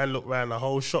 Gone. Man looked around the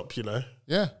whole shop,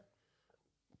 Yeah.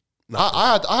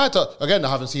 I had to, again, I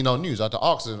haven't seen no news. I had to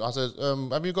ask him. I said,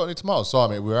 have you got any tomatoes? Sorry,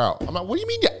 mate, we're out. I'm like, what do you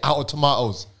mean you're out of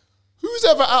tomatoes? Who's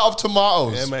ever out of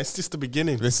tomatoes? Yeah, man, it's just the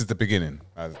beginning. This is the beginning.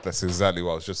 That's exactly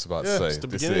what I was just about to say. it's the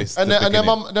beginning. And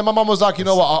then my mum was like, you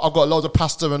know what? I've got loads of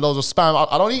pasta and loads of spam.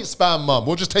 I don't eat spam, mum.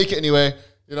 We'll just take it anyway.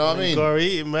 You know what I mean? You gotta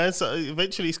eat it, man. So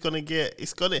eventually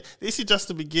this is just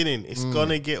the beginning. It's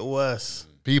gonna get worse.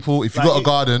 People, if you Like got a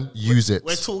garden, use it.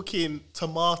 We're talking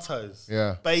tomatoes.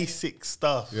 Yeah. Basic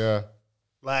stuff. Yeah,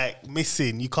 Like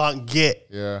missing. You can't get.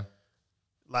 yeah.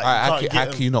 Like How you can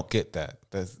can't get you not get that?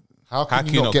 How can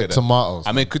you not get that? tomatoes?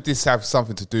 I mean, could this have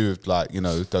something to do with like, you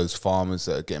know, those farmers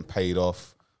that are getting paid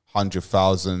off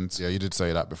 100,000? Yeah, you did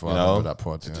say that before. You I know, remember that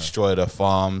pod. to Yeah. destroy their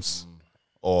farms,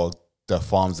 or their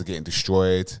farms are getting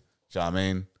destroyed. Do you know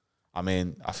what I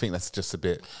mean? I think that's just a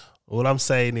bit. All I'm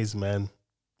saying is, man,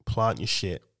 plant your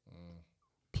shit.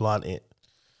 Plant it.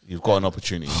 You've got an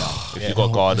opportunity now. If you've got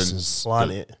a garden,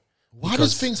 Plant it. Why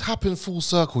does things happen full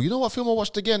circle? You know what film I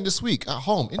watched again this week at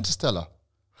home? Interstellar.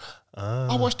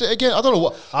 I watched it again. I don't know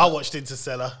what. I watched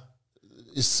Interstellar.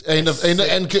 It's in the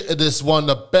end. This one of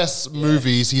the best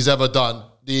movies he's ever done.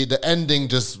 The ending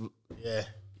just Yeah.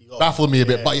 You got, baffled me a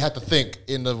bit, but you had to think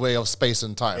in the way of space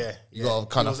and time. yeah. You got to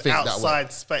kind of think that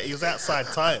way. He was outside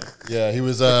time. Yeah, he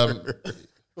was.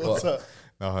 What's up?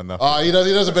 no. He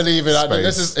doesn't believe it.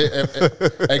 This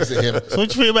is exit him. So what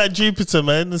do you think about Jupiter,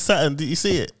 man, and Saturn? Did you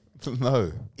see it?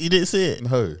 No, You didn't see it?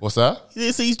 no, What's that? You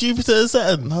didn't see Jupiter and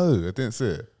Saturn? no. I didn't see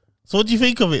it. So what do you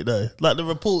think of it, though? Like the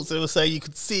reports, they were saying you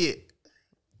could see it.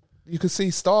 You could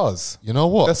see stars. You know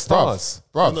what? They're stars.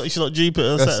 Bruv. It's not Jupiter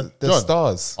and They're, Saturn. they're John.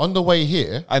 stars, On the way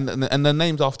here. and they're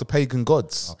named after pagan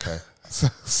gods. Okay. So-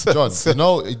 John, you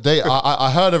know,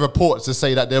 I heard a report to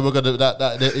say that they were gonna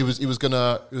that it was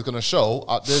gonna show.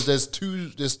 There's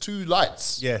two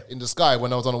lights Yeah. in the sky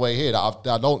when I was on the way here that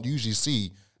I don't usually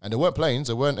see, and they weren't planes,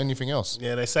 they weren't anything else.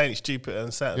 Yeah, they're saying it's Jupiter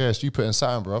and Saturn. Yeah, it's Jupiter and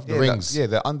Saturn, bro. The Yeah, rings.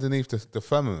 they're underneath the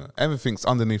firmament. Everything's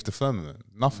underneath the firmament.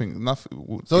 Nothing.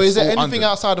 So it's is there all anything under.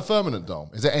 outside the firmament, though?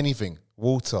 Is there anything?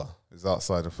 Water is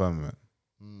outside the firmament.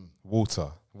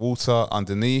 Water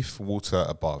underneath, water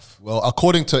above. Well,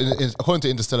 according to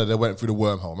Interstellar, they went through the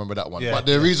wormhole. Remember that one? Yeah. But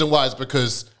the reason why is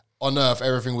because on Earth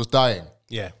everything was dying.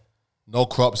 Yeah. No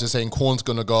crops. They're saying corn's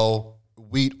gonna go,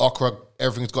 wheat, okra,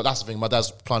 everything's got. That's the thing. My dad's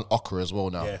planting okra as well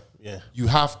now. Yeah. Yeah. You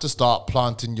have to start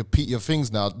planting your things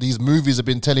now. These movies have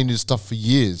been telling you stuff for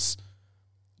years.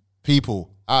 People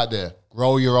out there,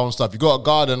 grow your own stuff. You got a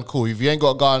garden, cool. If you ain't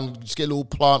got a garden, just get little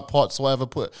plant pots, whatever.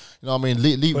 Put, you know what I mean?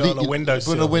 Leave Put it on the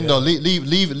windowsill, Put it on the window. yeah.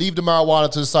 Leave the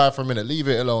marijuana to the side for a minute. Leave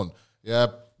it alone. Yeah,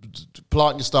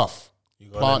 plant your stuff.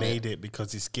 You're gonna Plant need it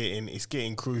because it's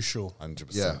getting crucial. 100%.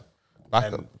 Yeah.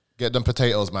 Back Get them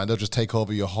potatoes, man. They'll just take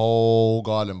over your whole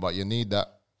garden, but you need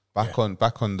that. on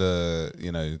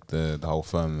the the whole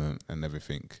firmament and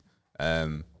everything.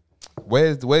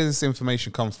 Where does this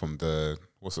information come from? The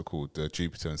what's it called? The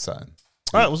Jupiter and Saturn.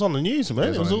 Right, it was on the news,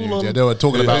 man. It was all on. Yeah, they were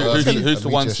talking about Who's the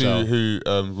ones show. who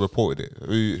reported it?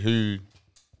 Who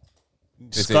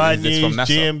is Sky is this News, from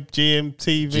NASA?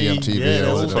 GMTV. GMTV, Yeah, yeah,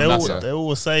 they was it from NASA? they all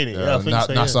were saying it. Yeah, I think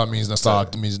so. NASA Yeah. means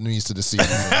NASA means to the sea.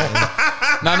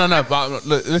 No. But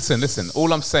look, listen.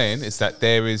 All I'm saying is that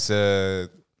there's a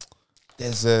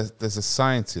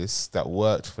scientist that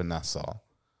worked for NASA.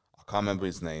 I can't remember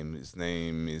his name. His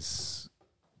name is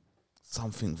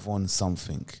something von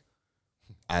something.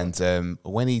 And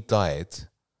when he died,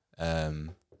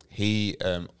 he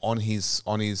on his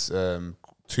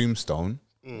tombstone,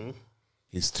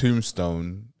 his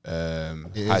tombstone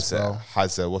has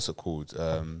a what's it called?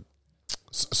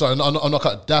 So I'm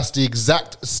not. That's the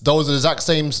exact. Those are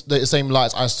the same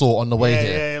lights I saw on the way Yeah,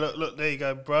 here. yeah, look, there you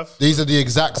go, bruv. These are the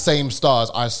exact same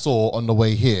stars I saw on the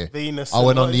way here. Venus I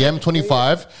went and on the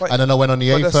M25 and then I went on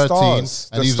the But A13,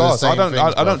 and these are the same things.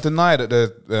 I don't bruv. deny that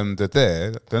they're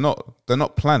there. They're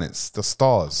not planets. They're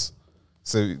stars.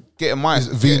 So get a mind,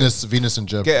 Venus and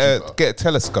Jupiter. get a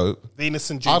telescope Venus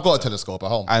and Jupiter. I've got a telescope at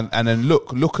home. and then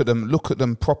look at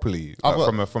them properly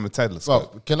from a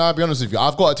telescope. Well, can I be honest with you?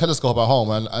 I've got a telescope at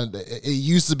home, and it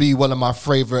used to be one of my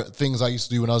favorite things I used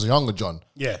to do when I was younger, John.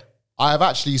 Yeah. I have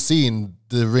actually seen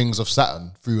the rings of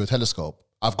Saturn through a telescope.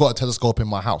 I've got a telescope in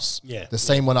my house. Yeah. The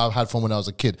same one I've had from when I was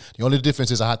a kid. The only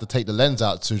difference is I had to take the lens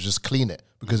out to just clean it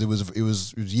because it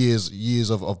was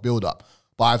years of build up.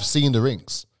 But I've seen the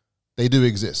rings. They do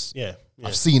exist. Yeah.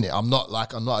 I've seen it. I'm not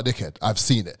a dickhead. I've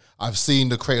seen it. I've seen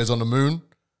the craters on the moon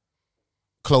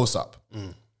close up.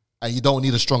 And you don't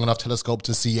need a strong enough telescope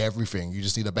to see everything. You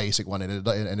just need a basic one and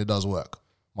it does work.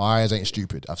 My eyes ain't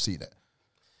stupid. I've seen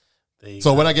it.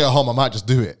 So when I get home, I might just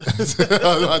do it.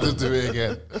 I might just do it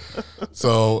again.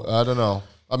 So I don't know.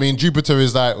 I mean, Jupiter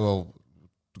is like, well,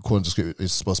 according to script,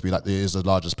 it's supposed to be like it is the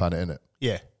largest planet, isn't it?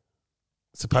 Yeah.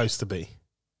 Supposed to be.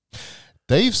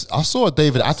 I saw a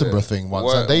David Attenborough thing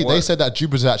once, and they said that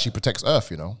Jupiter actually protects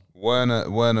Earth. You know,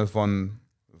 Werner von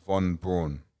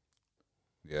Braun.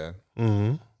 Yeah.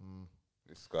 Mm-hmm.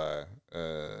 This guy.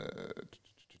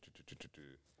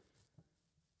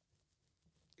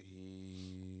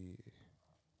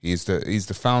 He's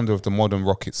the founder of the modern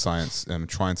rocket science,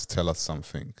 trying to tell us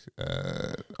something.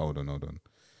 Hold on.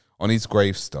 On his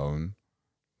gravestone.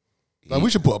 we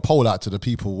should put a poll out to the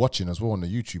people watching as well on the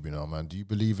YouTube. You know, man, do you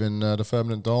believe in the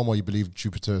firmament dome, or you believe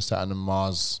Jupiter, Saturn, and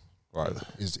Mars? Right.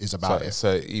 Is about it.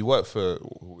 So he worked.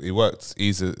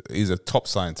 He's a top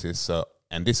scientist.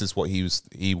 And this is what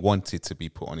he wanted to be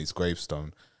put on his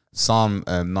gravestone. Psalm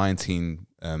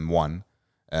 19:1.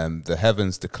 The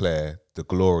heavens declare the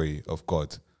glory of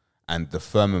God, and the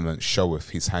firmament showeth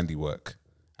his handiwork.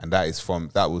 And that's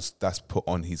put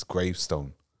on his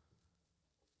gravestone.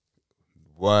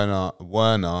 Werner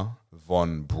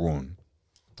von Braun.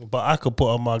 But I could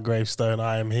put on my gravestone,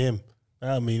 I am him. That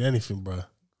don't mean anything, bro.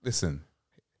 Listen,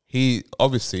 he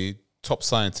obviously top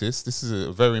scientist. This is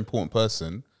a very important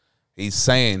person. He's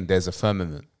saying there's a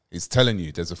firmament. He's telling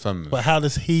you there's a firmament. But how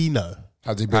does he know?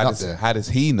 Has he been up there? How does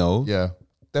he know? Yeah.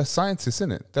 They're scientists,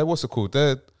 innit? They're what's it called?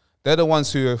 They're the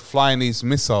ones who are flying these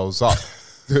missiles up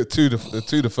to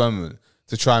the firmament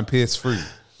to try and pierce through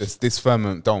this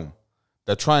firmament dome.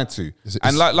 They're trying to.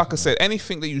 And like I said,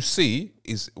 anything that you see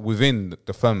is within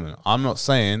the firmament. I'm not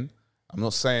saying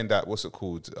that what's it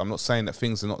called? I'm not saying that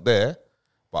things are not there,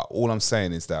 but all I'm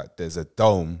saying is that there's a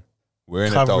dome. We're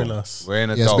in Covering a dome. us. We're in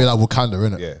a Yeah, it's dome. a bit like Wakanda,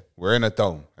 innit? Yeah, we're in a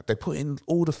dome. They put in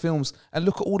all the films and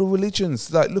look at all the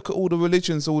religions. Like, look at all the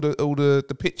religions, all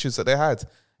the pictures that they had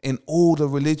in all the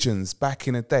religions back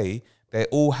in the day. They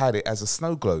all had it as a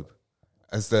snow globe,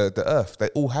 as the Earth. They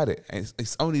all had it. And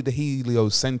it's only the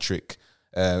heliocentric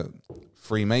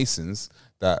Freemasons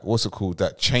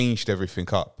that changed everything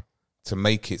up to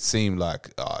make it seem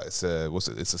like it's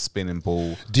a spinning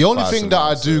ball. The only thing that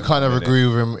I do kind of agree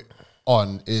with him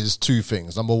on is two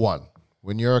things. Number one,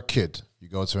 when you're a kid, you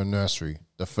go to a nursery,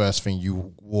 the first thing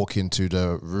you walk into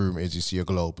the room is you see a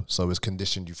globe. So it's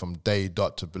conditioned you from day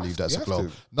dot to believe that's a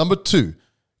globe. Number two,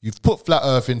 you've put flat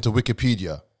earth into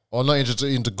Wikipedia or not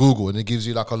into Google, and it gives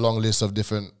you like a long list of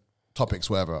different topics,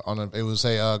 whatever. It will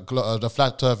say the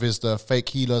flat earth is the fake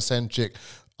heliocentric,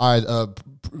 like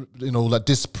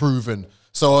disproven.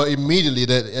 So immediately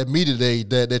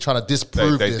they're trying to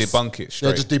disprove they this. debunk it straight.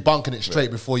 They're just debunking it straight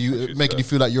before you, making you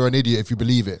feel like you're an idiot if you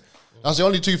believe it. That's the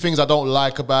only two things I don't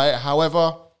like about it.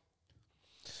 However,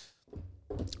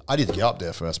 I need to get up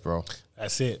there first, bro.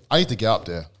 That's it. I need to get up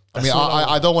there. I mean,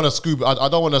 I don't want to scuba. I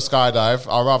don't want to skydive.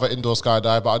 I'd rather indoor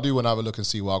skydive, but I do want to have a look and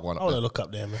see what I want. I want to look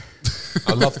up there, man.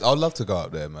 I'd love to go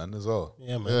up there, man, as well.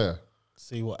 Yeah, man. Yeah.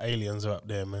 See what aliens are up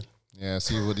there, man. Yeah,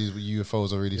 see what these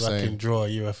UFOs are really I can saying. draw a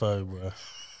UFO, bro.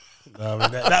 No, I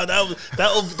mean,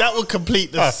 that will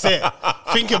complete the set.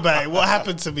 Think about it. What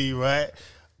happened to me, right?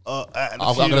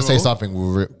 I'm going to say something.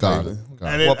 Go on.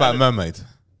 What about mermaid?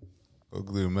 We'll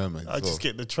do mermaid. I just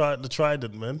get the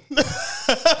trident, man.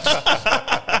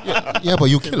 Yeah, but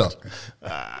you'll kill her.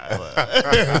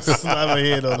 Slam her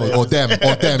head on it. Or them.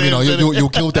 You'll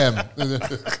kill them.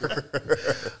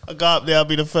 I go up there, I'll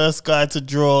be the first guy to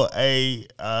draw a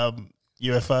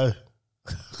UFO.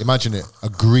 Imagine it. A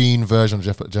green version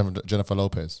of Jennifer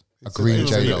Lopez. A green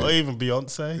J-Lo. Or even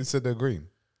Beyonce. He said they're green.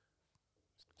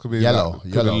 Could be Yellow.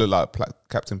 Could look like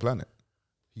Captain Planet.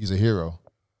 He's a hero.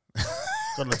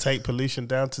 Gonna take pollution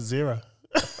down to zero.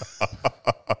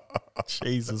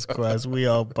 Jesus Christ, we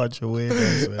are a bunch of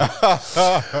weirdos,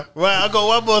 man. Right, I got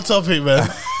one more topic, man.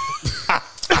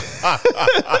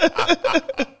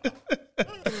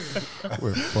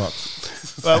 We're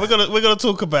fucked. Right, we're gonna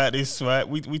talk about this, right?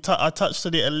 I touched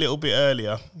on it a little bit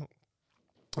earlier,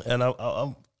 and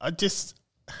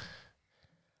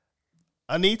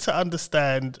I need to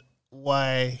understand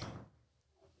why.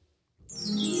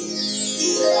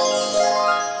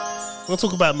 We'll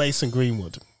talk about Mason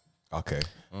Greenwood. Okay.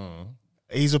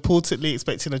 He's reportedly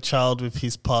expecting a child with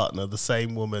his partner, the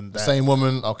same woman. Same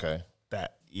woman. Okay.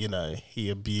 That he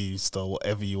abused or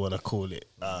whatever you want to call it.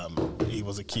 He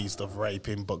was accused of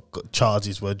raping, but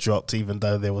charges were dropped, even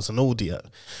though there was an audio.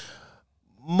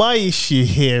 My issue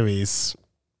here is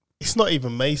it's not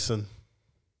even Mason.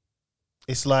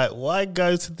 It's like, why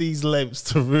go to these lengths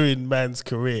to ruin man's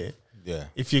career? Yeah.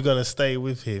 If you're gonna stay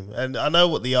with him, and I know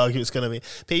what the argument's gonna be.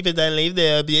 People don't leave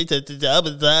their abuse.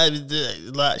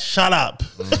 Like, shut up.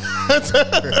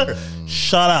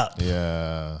 Shut up.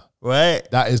 Yeah. Right.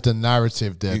 That is the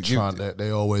narrative they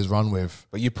always run with.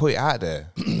 But you put it out there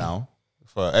now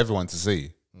for everyone to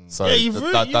see. So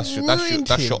Yeah, that's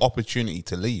your opportunity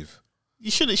to leave. She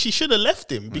should have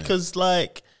left him because,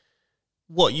 like,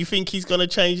 What, you think he's going to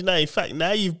change now? In fact,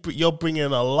 now you're bringing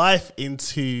a life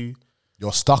into...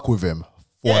 You're stuck with him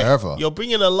forever. You're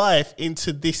bringing a life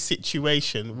into this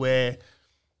situation where,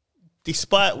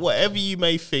 despite whatever you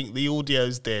may think, the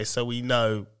audio's there so we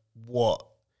know what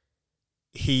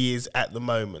he is at the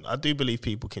moment. I do believe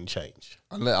people can change.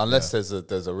 Unless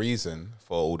there's a reason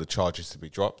for all the charges to be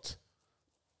dropped.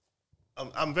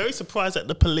 I'm very surprised that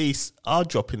the police are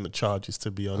dropping the charges,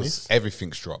 to be honest.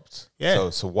 Everything's dropped.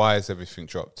 Yeah. So why is everything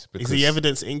dropped? Is the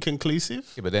evidence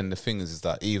inconclusive? Yeah, but then the thing is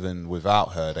that even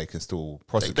without her, they can still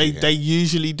prosecute him. They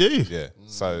usually do. Yeah.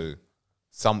 So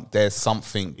there's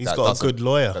something He's got a good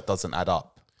lawyer. that doesn't add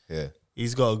up. Yeah.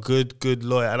 He's got a good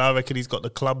lawyer, and I reckon he's got the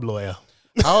club lawyer.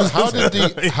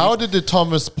 How did the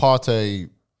Thomas Partey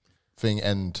thing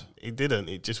end? It didn't.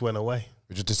 It just went away.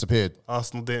 It just disappeared.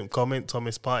 Arsenal didn't comment.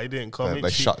 Thomas Partey didn't comment.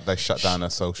 They shut down her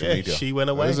social media. She went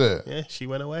away. Is it? Yeah, she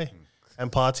went away. And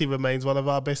Partey remains one of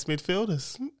our best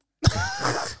midfielders.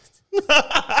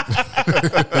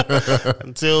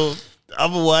 Until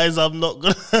otherwise, I'm not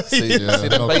going to. See, then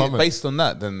no comment. based on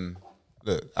that, then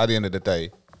look, at the end of the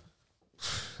day,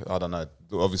 I don't know.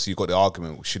 Obviously, you've got the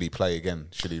argument: should he play again?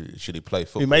 Should he play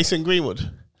football? Mason Greenwood.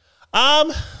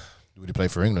 Would he play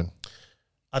for England?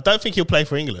 I don't think he'll play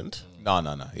for England. No.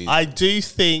 I do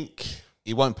think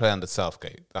He won't play under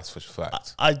Southgate. That's for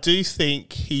fact. I do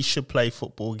think he should play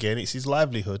football again. It's his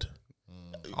livelihood.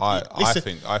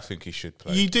 I think he should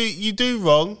play. You do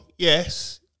wrong,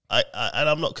 yes. And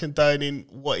I'm not condoning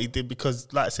what he did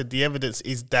because, like I said, the evidence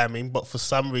is damning. But for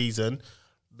some reason,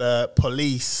 the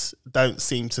police don't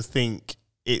seem to think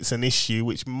it's an issue,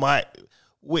 which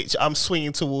I'm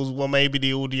swinging towards. Well, maybe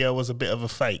the audio was a bit of a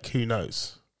fake. Who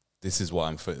knows? This is what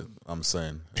I'm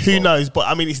saying. Who knows? But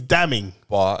I mean, it's damning.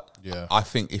 But Yeah. I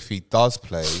think if he does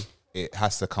play, it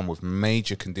has to come with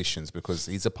major conditions because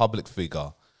he's a public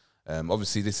figure.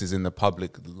 Obviously, this is in the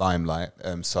public limelight.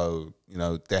 So,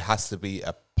 there has to be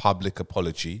a public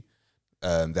apology.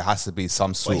 There has to be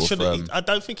some sort of... I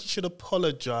don't think he should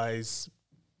apologise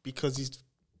because he's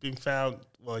been found...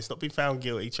 Well, he's not been found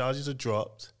guilty. Charges are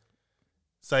dropped.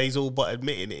 So he's all but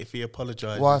admitting it if he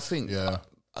apologises. Well, I think... Yeah.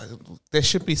 There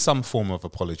should be some form of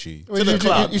apology. Well,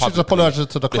 you should apologise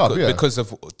to the club, because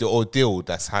of the ordeal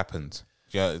that's happened.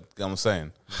 Yeah, you know what I'm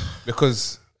saying?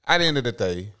 Because at the end of the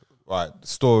day, right, the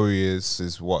story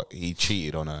is what he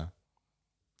cheated on her.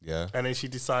 Yeah. And then she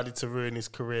decided to ruin his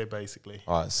career, basically.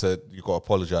 All right, so you got to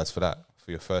apologise for that,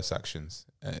 for your first actions,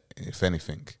 if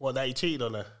anything. What, that he cheated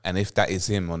on her? And if that is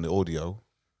him on the audio,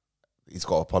 he's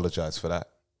got to apologise for that.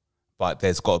 But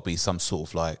there's got to be some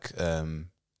sort of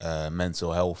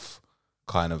mental health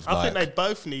kind of I think they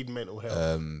both need mental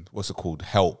health. What's it called?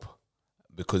 Help.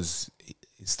 Because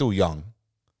he's still young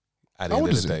at the How end old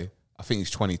of is the he? day. I think he's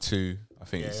 22. I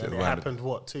think it's and it around. happened,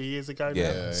 2 years ago now?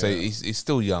 Yeah. So he's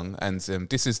still young. And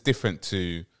this is different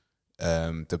to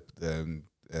the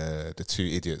two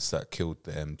idiots that killed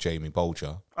Jamie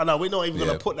Bolger. I know, we're not even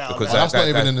going to put that on Because there. That's not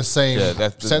even in the same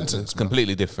sentence. sentence. It's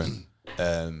completely different.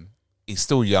 He's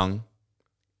still young.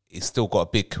 He's still got a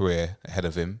big career ahead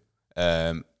of him.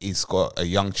 He's got a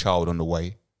young child on the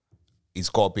way. He's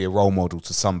got to be a role model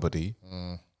to somebody.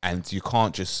 And you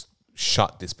can't just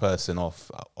shut this person off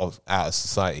out of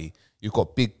society. You've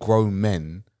got big grown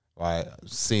men, right?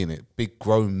 Seeing it, big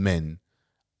grown men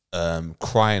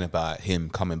crying about him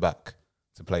coming back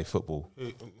to play football.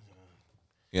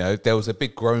 There was a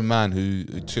big grown man who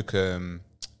took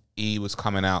he was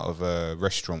coming out of a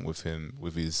restaurant with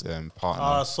his partner.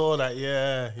 I saw that,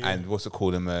 yeah. And what's it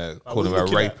called him? we Called him a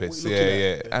looking at- rapist. we Yeah, looking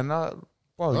yeah. at- And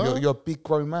bro, you're a big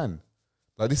grown man.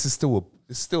 Like this is still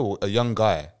a young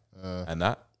guy, and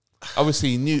that.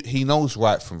 Obviously, he knows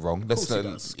right from wrong. course he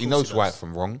does. He knows right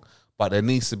from wrong, but there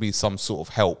needs to be some sort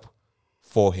of help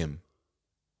for him.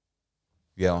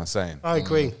 Yeah, I'm saying. I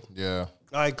agree. Yeah.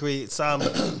 I agree. It's Yeah,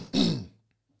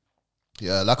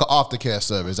 like an aftercare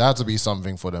service. There had to be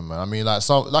something for them, man. I mean, like I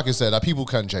said, like people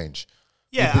can change.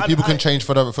 yeah. People can I- change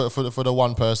for the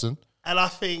one person. And I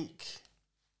think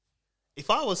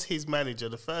if I was his manager,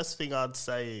 the first thing I'd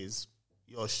say is,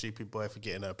 "You're a stupid boy for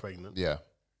getting her pregnant." Yeah.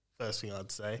 First thing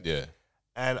I'd say. Yeah.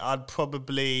 And I'd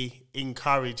probably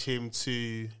encourage him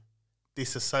to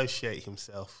disassociate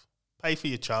himself. Pay for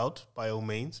your child, by all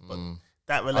means, but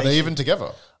that Are relationship... they even together?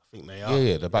 I think they are.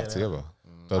 Yeah, they're back together.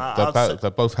 I'd say-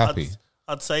 They're both happy.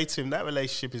 I'd say to him, that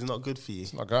relationship is not good for you.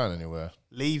 It's not going anywhere.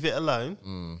 Leave it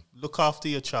alone. Look after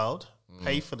your child.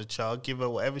 Pay for the child. Give her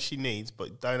whatever she needs,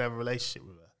 but don't have a relationship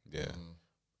with her. Yeah.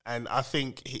 And I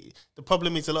think the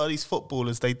problem is a lot of these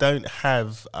footballers, they don't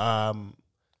have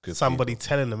Good somebody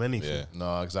telling them anything. Yeah.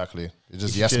 No, exactly. It's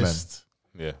just It's yes men. just-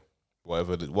 Yeah.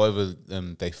 whatever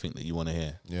they think that you want to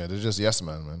hear. Yeah, they're just yes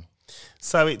man.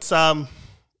 So it's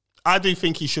I do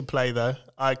think he should play though,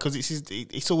 because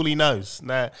it's all he knows.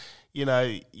 Now,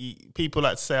 people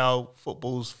like to say, "Oh,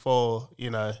 football's for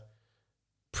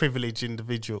privileged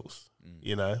individuals,"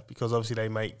 because obviously they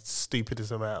make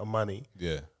stupidest amount of money.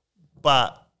 Yeah.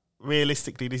 But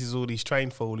realistically, this is all he's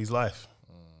trained for all his life.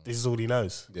 This is all he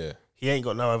knows. Yeah. He ain't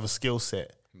got no other skill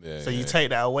set. Yeah, So you take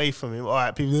that away from him. All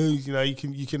right, people,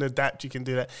 you can adapt, you can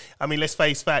do that. I mean, let's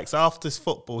face facts. After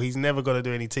football, he's never going to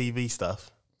do any TV stuff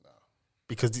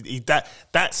because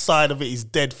that side of it is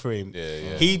dead for him.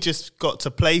 Yeah. He just got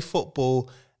to play football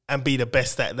and be the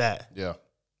best at that, Yeah.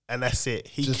 and that's it.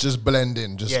 Just blend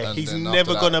in. He's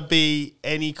never going to be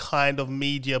any kind of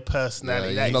media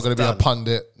personality. He's not going to be a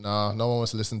pundit. No one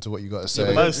wants to listen to what you got to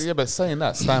say. But saying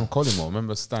that, Stan Collymore,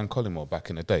 remember Stan Collymore back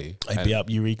in the day? They beat up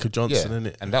Eureka Johnson,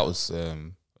 innit? And that was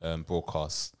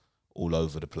broadcast all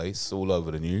over the place, all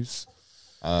over the news.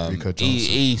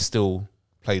 He still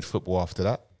played football after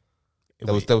that.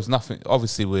 There was nothing.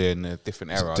 Obviously, we're in a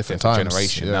different era, different times.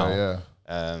 generation Yeah.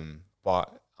 now.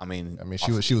 But I mean,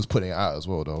 she was putting it out as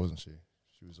well, though, wasn't she?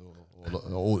 She was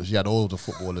all she had all the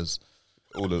footballers,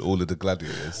 all of the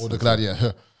gladiators, all the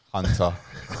gladiators. Hunter.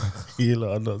 You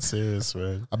lot are not serious,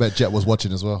 man. I bet Jet was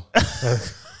watching as well.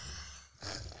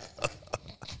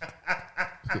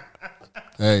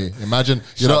 Hey, imagine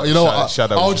you know what?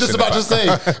 Shadow I was just about to say.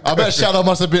 I bet Shadow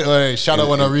must have been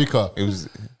Shadow and Arika. It was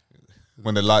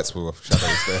when the lights were off. Shadow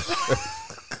was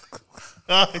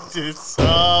there.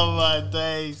 My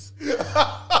days.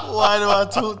 Why do I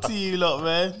talk to you lot,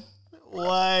 man?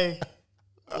 Why?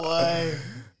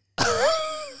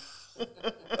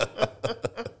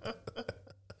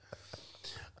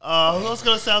 I was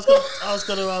gonna say, it's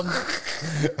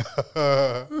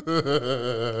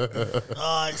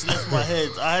left my head.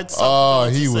 I had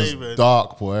something He to was say, man.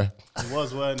 dark, boy. He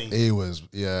was, weren't he? He was,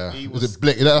 yeah. He was was- it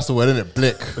Blick? That's the word, isn't it?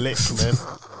 Blick. Blick, man.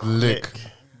 Blick.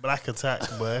 Black attack,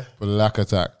 boy. Black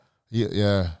attack.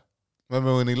 Yeah.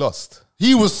 Remember when he lost?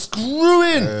 He was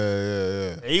screwing.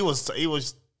 He was It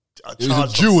was a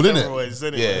charged jewel, with innit? steroids,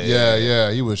 innit?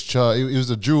 Yeah. He was He was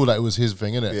a jewel that was his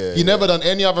thing, innit? Yeah, he never done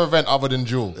any other event other than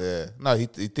jewel. Yeah. No, he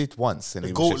did once, and The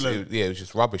he was just, gauntlet. it was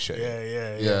just rubbish at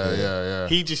it. Yeah.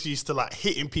 He just used to like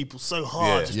hitting people so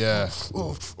hard. Yeah. Just, Yeah.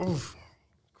 oof.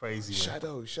 Crazy,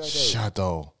 man.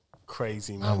 Shadow.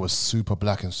 Crazy, man. Man was super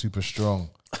black and super strong.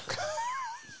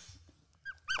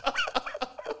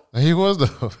 He was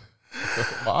though.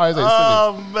 My eyes ain't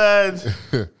Oh, man.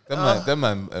 Them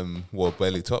man wore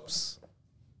belly tops.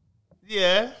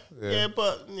 Yeah, Yeah.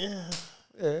 but yeah.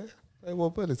 Yeah, they wore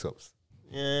belly tops.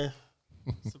 Yeah.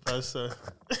 Suppose so.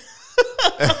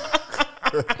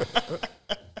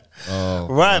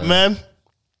 Right, man.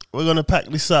 We're going to pack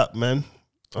this up, man.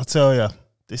 I'll tell you.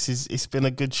 It's been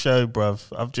a good show, bruv.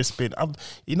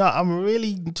 I'm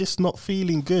really just not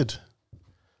feeling good.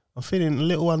 I'm feeling a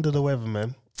little under the weather,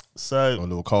 man. So A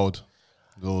little cold.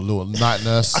 Little night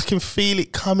nurse. I can feel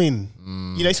it coming.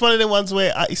 It's one of the ones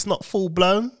where it's not full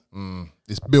blown.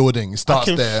 It's building. It I starts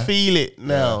can there. feel it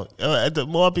now. The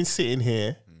more I've been sitting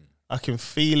here, I can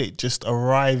feel it just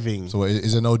arriving. So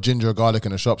is there no ginger or garlic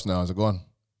in the shops now? Is it gone?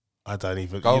 I don't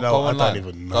even. Go I online. don't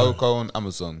even know. Go on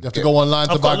Amazon. You have to go online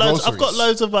to buy groceries. I've got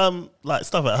loads of like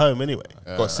stuff at home anyway.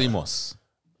 Got CMOS.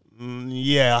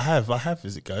 Yeah, I have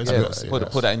as it goes. Yeah, I've got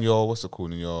it. put that in your what's it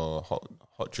called, in your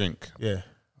hot drink. Yeah.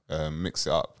 Mix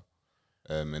it up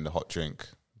in the hot drink.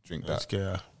 Drink Let's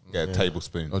that. get Get a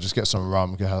tablespoon. Or just get some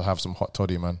rum. Have some hot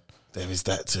toddy, man. there is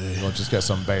that too. Or just get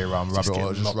some bay rum. Rub Just it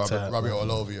all. get Just knocked out, rub it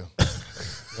all over you.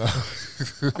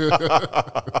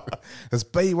 Has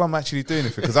Bay Rum actually doing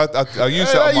anything? Because I use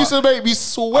it. That used to make me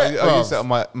sweat, I use bro.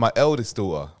 it on my eldest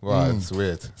daughter. Right, it's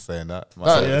weird saying that. My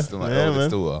Oh, eldest, yeah. my Yeah, eldest man.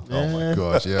 daughter. Oh my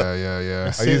gosh,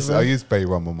 yeah. I use Bay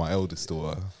Rum on my eldest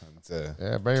daughter. And,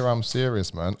 Yeah, Bay Rum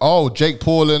serious, man. Oh, Jake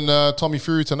Paul and Tommy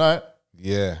Fury tonight.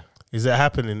 yeah. Is it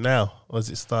happening now, or is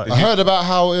it starting? I heard about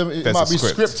how it There's might a be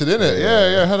script. scripted, innit?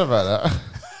 Yeah, I heard about that.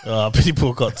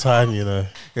 People got time, Yeah,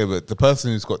 but the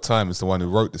person who's got time is the one who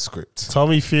wrote the script.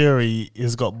 Tommy Fury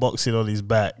has got boxing on his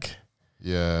back.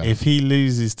 Yeah. If he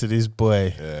loses to this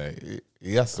boy, Yeah,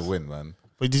 he has to win, man.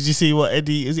 but did you see what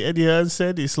Eddie Hearn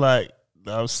said? It's like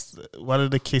one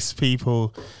of the KISS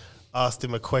people asked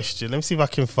him a question. Let me see if I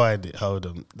can find it. Hold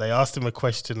on. They asked him a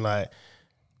question like,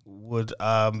 would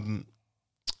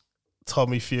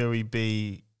Tommy Fury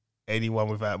be anyone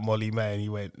without Molly May? And he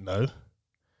went, no.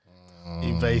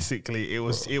 He basically, it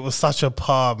was such a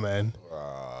par, man.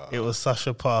 It was such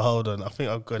a par. Hold on. I think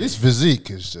I've got His it. physique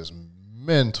is just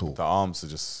mental. The arms are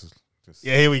just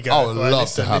Yeah, here we go. I would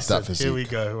love to have that Here we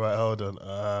physique. go. Right, hold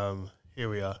on. Here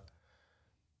we are.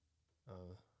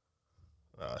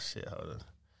 Oh shit! Hold on.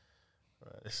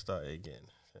 Right, let's start it again.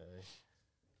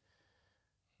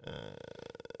 No.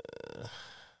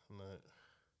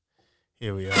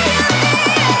 Here we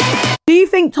are. Do you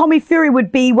think Tommy Fury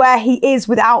would be where he is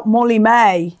without Molly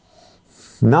May?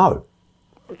 No.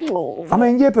 I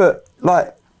mean, yeah, but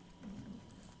like,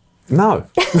 no.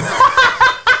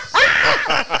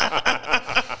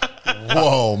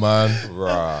 Whoa, man.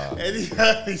 Right.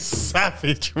 Eddie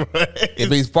savage, right? Yeah,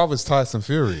 but his brother's Tyson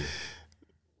Fury.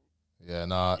 Yeah,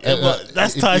 nah. Yeah, but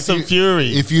that's Tyson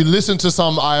Fury. If you listen to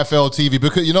some IFL TV,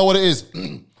 because you know what it is,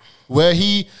 where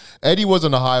Eddie was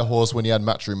on a high horse when he had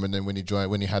Matchroom, and then when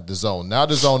he had the Zone. Now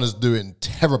the Zone is doing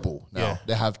terrible. Now Yeah.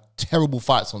 they have terrible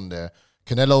fights on there.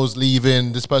 Canelo's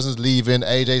leaving. This person's leaving.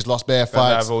 AJ's lost bare And they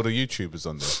fights. have all the YouTubers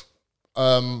on there.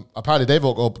 Apparently they've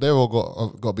all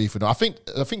got beef with them. I think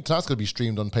tonight's gonna be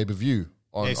streamed on pay-per-view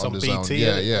on It's the on Zone. BT,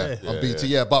 Yeah, yeah. on BT.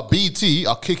 Yeah, but BT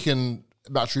are kicking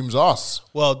Matchroom's ass.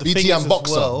 Well, the BT thing and is as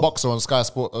Boxer, well- Boxer on Sky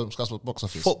Sport Box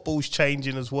Office. Football's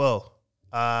changing as well.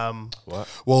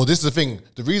 Well, this is the thing.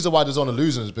 The reason why the Zone are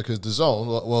losing is because the Zone,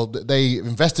 well, they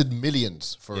invested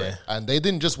millions for it, and they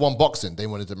didn't just want boxing. They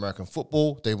wanted American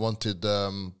football. They wanted,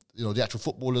 the actual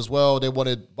football as well. They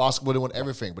wanted basketball. They wanted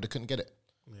everything, but they couldn't get it.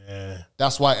 Yeah.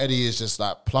 That's why Eddie is just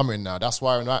like plummeting now. That's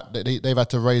why they've had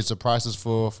to raise the prices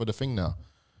for the thing now.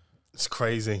 It's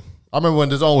crazy. I remember when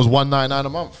the Zone was $199 a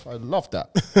month. I loved that.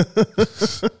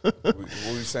 What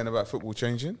were you saying about football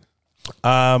changing?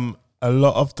 A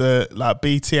lot of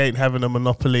BT ain't having a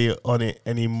monopoly on it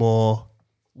anymore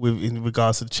in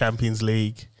regards to the Champions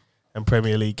League and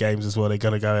Premier League games as well. They're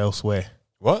going to go elsewhere.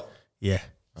 What? Yeah.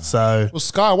 So Well,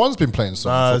 Sky One's been playing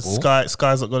some football.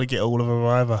 Sky's not going to get all of them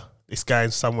either. It's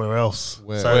going somewhere else.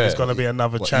 Where? So there's going to be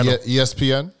another What, channel.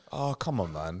 ESPN? Oh, come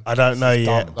on, man. I don't know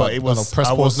yet, but it was Press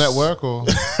I Sports was- Network or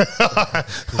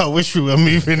I wish we were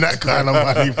moving that kind of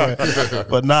money,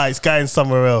 but nah, it's going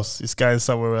somewhere else. It's going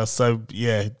somewhere else. So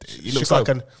yeah, it looks like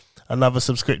another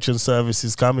subscription service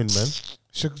is coming, man.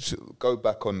 Should go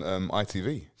back on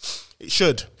ITV. It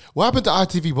should. what happened to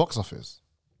ITV Box Office?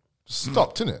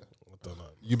 Stopped, innit? I don't know.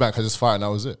 Eubank had just fight and that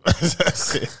was it.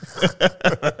 That's it.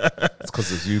 It's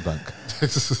because it's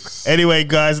Eubank. Anyway,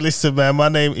 guys, listen, man. My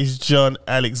name is John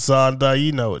Alexander.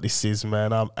 You know what this is,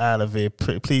 man. I'm out of here.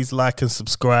 Please like and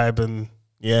subscribe, and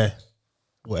yeah,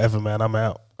 whatever, man. I'm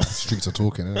out. Streets are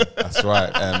talking, innit? That's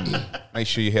right. Make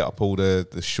sure you hit up all the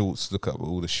shorts. Look up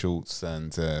all the shorts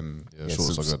and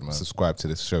shorts are good, man. Subscribe to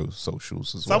the show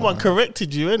socials as well. Someone man.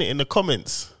 corrected you, innit, in the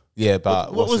comments. Yeah, but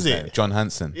What what's was his it? name? John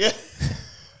Hanson. Yeah.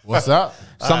 What's that?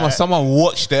 Someone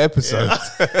watched the episode.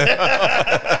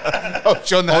 Oh,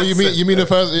 John. Oh, Hanson. you mean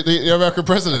the American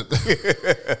president?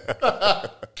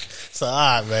 So,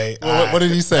 all right, mate. What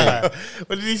did he say?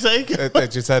 What did he say? They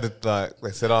just had it like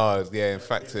they said. Oh, yeah. In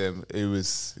fact,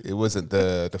 it wasn't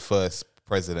the first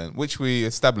president, which we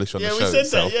established on Yeah, the we show said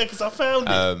itself. that. Yeah, because I found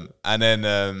it. And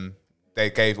then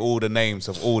they gave all the names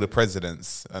of all the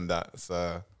presidents and that.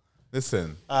 So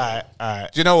listen, All right.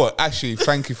 do you know what? Actually,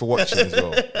 thank you for watching as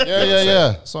well.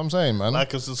 Yeah. That's what I'm saying, man.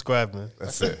 Like and subscribe, man.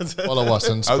 That's it. Follow us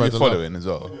and I hope spread you're the love. following as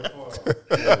well.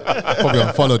 Probably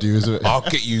unfollowed you, is it? I'll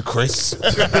get you, Chris.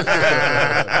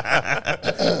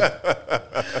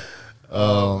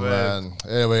 Oh man.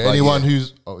 Anyway, anyone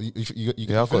who's you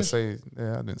Yeah, I've got to finished? say.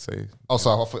 Yeah, I didn't say. Oh,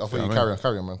 sorry. I thought you Yeah,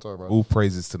 carry on, man. Sorry, bro. All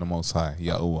praises to the Most High,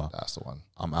 Yahuwah. That's the one.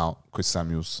 I'm out. Chris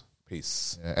Samuels.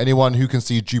 Peace. Yeah, anyone who can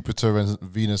see Jupiter and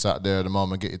Venus out there at the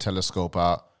moment, get your telescope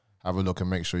out, have a look, and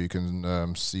make sure you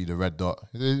can see the red dot.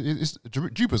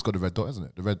 Jupiter's got the red dot, isn't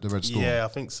it? The red storm. Yeah, I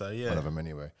think so. Yeah. One of them,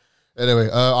 anyway. Anyway,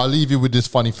 I'll leave you with this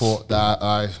funny thought that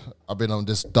I've been on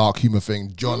this dark humor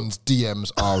thing. John's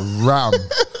DMs are ram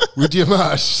with the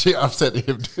amount of shit I've said to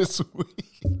him this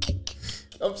week.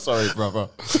 I'm sorry, brother.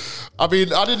 I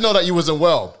mean, I didn't know that you wasn't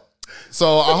well.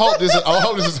 So I hope this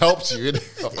has helped you.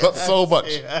 I've got so much.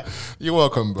 You're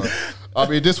welcome, bro. I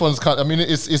mean, this one's kind. I mean,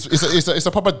 it's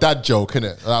a proper dad joke, isn't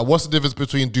it? Like, what's the difference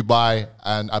between Dubai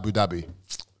and Abu Dhabi?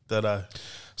 Don't know.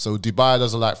 So Dubai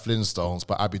doesn't like Flintstones,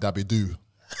 but Abu Dhabi do.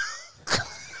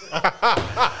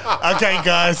 Okay,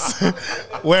 guys,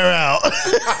 we're out.